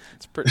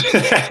 It's pretty.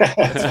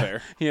 That's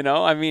fair.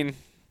 I mean,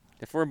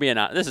 if we're being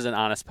honest, this is an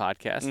honest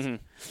podcast.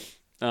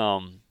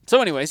 Mm-hmm.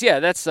 So, anyways,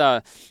 yeah, that's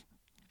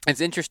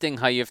it's interesting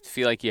how you have to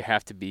feel like you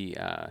have to be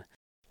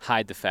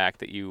hide the fact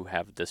that you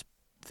have this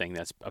thing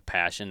that's a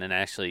passion, and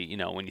actually,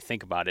 when you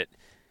think about it,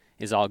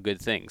 is all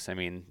good things. I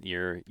mean,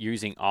 you're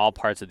using all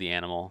parts of the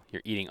animal,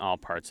 you're eating all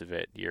parts of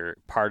it, you're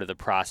part of the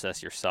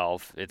process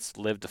yourself. It's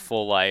lived a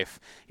full life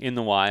in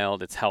the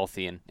wild, it's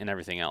healthy, and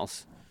everything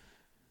else.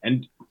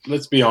 And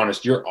let's be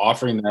honest, you're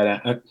offering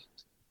that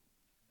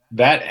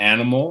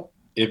animal,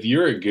 if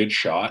you're a good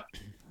shot,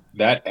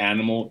 that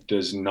animal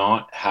does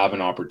not have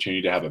an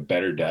opportunity to have a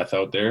better death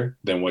out there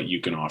than what you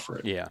can offer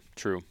it. Yeah,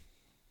 true.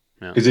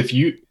 Because if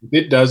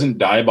it doesn't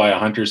die by a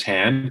hunter's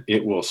hand,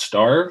 it will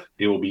starve,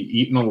 it will be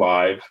eaten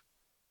alive,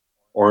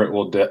 or it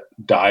will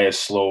die a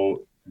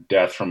slow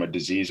death from a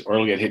disease, or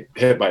it'll get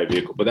hit by a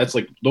vehicle. But that's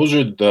those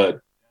are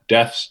the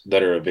deaths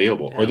that are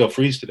available, or they'll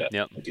freeze to death.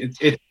 Yep.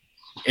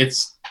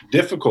 It's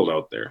difficult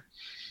out there.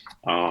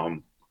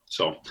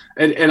 So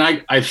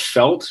I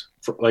felt,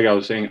 like I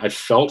was saying, I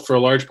felt for a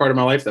large part of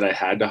my life that I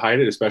had to hide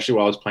it, especially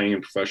while I was playing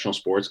in professional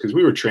sports, because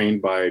we were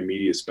trained by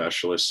media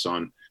specialists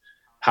on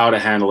how to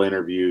handle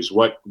interviews,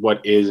 what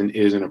is and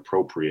isn't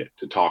appropriate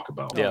to talk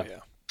about. Yeah.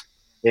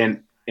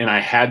 And I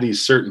had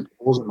these certain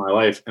goals in my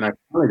life, and I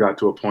finally got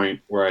to a point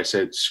where I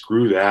said,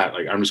 screw that.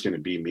 Like, I'm just going to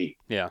be me.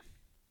 Yeah.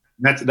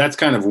 That's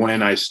kind of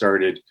when I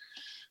started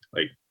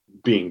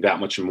being that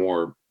much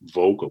more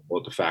vocal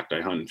about the fact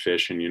I hunt and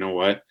fish. And you know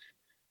what?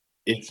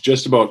 It's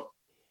just about,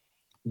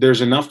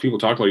 there's enough people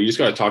talk about it. You just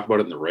got to talk about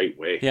it in the right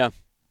way. Yeah,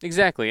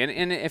 exactly.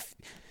 And if,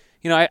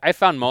 I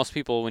found most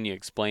people, when you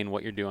explain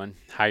what you're doing,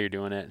 how you're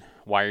doing it,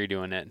 why you're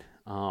doing it,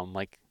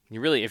 you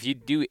really, if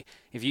you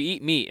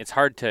eat meat, it's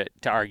hard to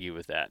argue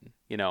with that.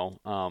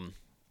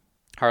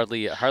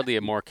 Hardly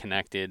a more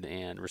connected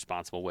and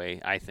responsible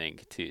way, I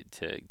think, to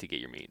get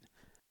your meat.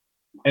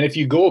 And if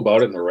you go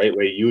about it in the right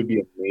way, you would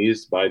be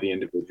amazed by the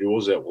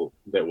individuals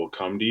that will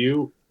come to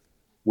you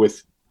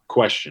with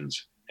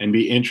questions and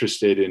be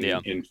interested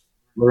in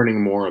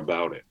learning more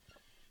about it,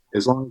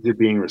 as long as you're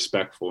being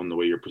respectful in the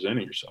way you're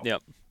presenting yourself.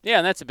 Yep. Yeah,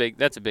 and that's a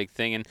big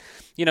thing, and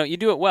you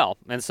do it well.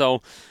 And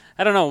so,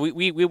 I don't know,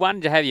 we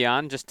wanted to have you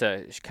on just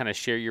to kind of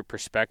share your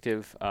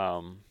perspective,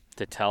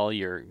 to tell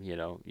your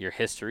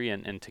history,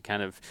 and to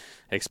kind of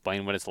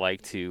explain what it's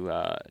like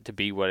to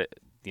be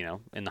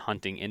in the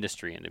hunting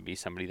industry, and to be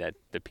somebody that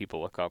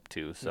people look up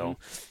to. So,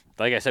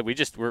 like I said,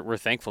 we're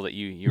thankful that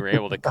you were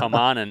able to come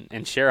on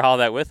and share all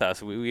that with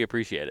us. We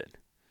appreciate it.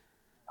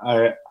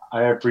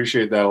 I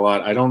appreciate that a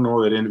lot. I don't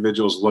know that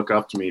individuals look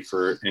up to me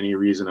for any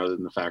reason other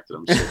than the fact that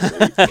I'm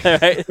so big.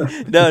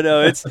 Right?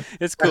 No, it's cool.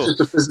 That's just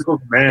a physical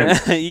command.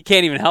 You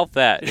can't even help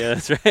that. Yeah,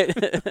 that's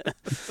right.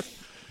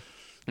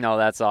 No,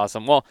 that's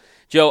awesome. Well,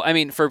 Joe, I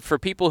mean, for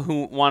people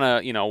who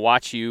want to,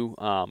 watch you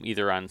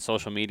either on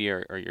social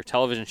media or your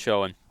television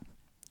show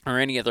or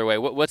any other way,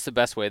 what's the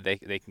best way they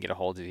can get a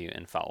hold of you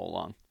and follow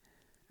along?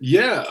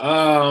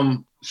 Yeah.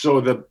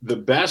 So the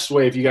best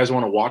way, if you guys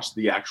want to watch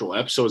the actual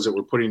episodes that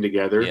we're putting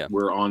together,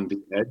 we're on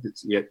The Edge.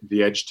 It's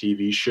the Edge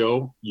TV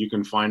show. You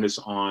can find us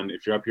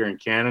if you're up here in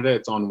Canada,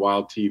 it's on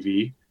Wild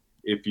TV.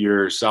 If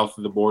you're south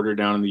of the border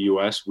down in the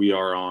U.S., we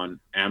are on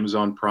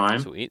Amazon Prime.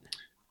 Sweet.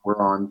 We're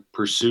on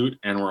Pursuit,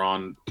 and we're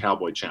on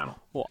Cowboy Channel.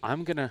 Well,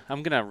 I'm gonna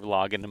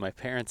log into my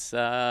parents'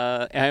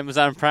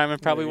 Amazon Prime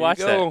and probably watch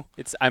that.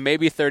 I may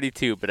be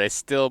 32, but I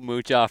still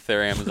mooch off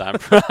their Amazon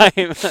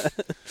Prime.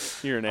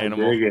 You're an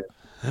animal.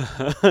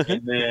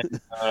 And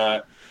then,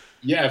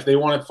 if they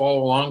want to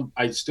follow along,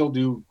 I still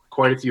do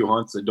quite a few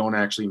hunts that don't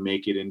actually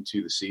make it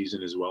into the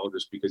season as well,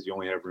 just because you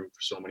only have room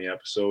for so many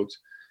episodes.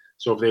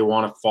 So if they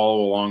want to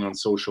follow along on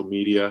social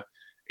media,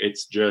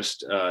 it's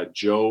just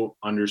Joe_Appel.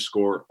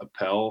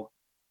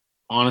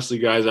 Honestly,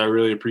 guys, I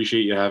really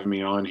appreciate you having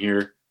me on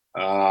here.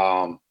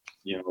 I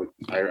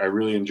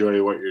really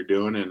enjoy what you're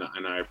doing, and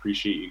I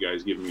appreciate you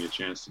guys giving me a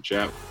chance to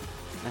chat.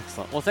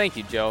 Excellent. Well, thank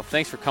you, Joe.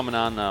 Thanks for coming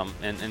on,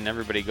 and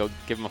everybody go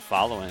give him a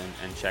follow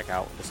and check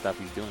out the stuff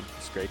he's doing.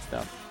 It's great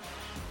stuff.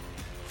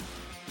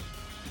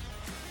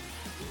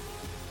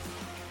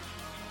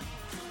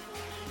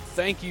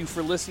 Thank you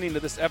for listening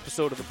to this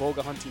episode of the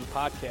Boga Hunting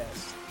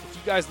Podcast. If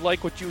you guys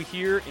like what you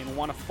hear and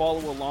want to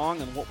follow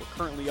along on what we're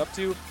currently up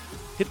to,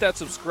 hit that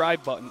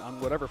subscribe button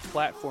on whatever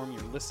platform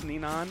you're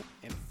listening on,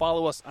 and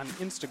follow us on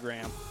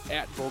Instagram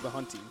 @Boga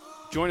Hunting.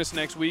 Join us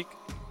next week,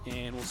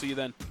 and we'll see you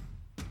then.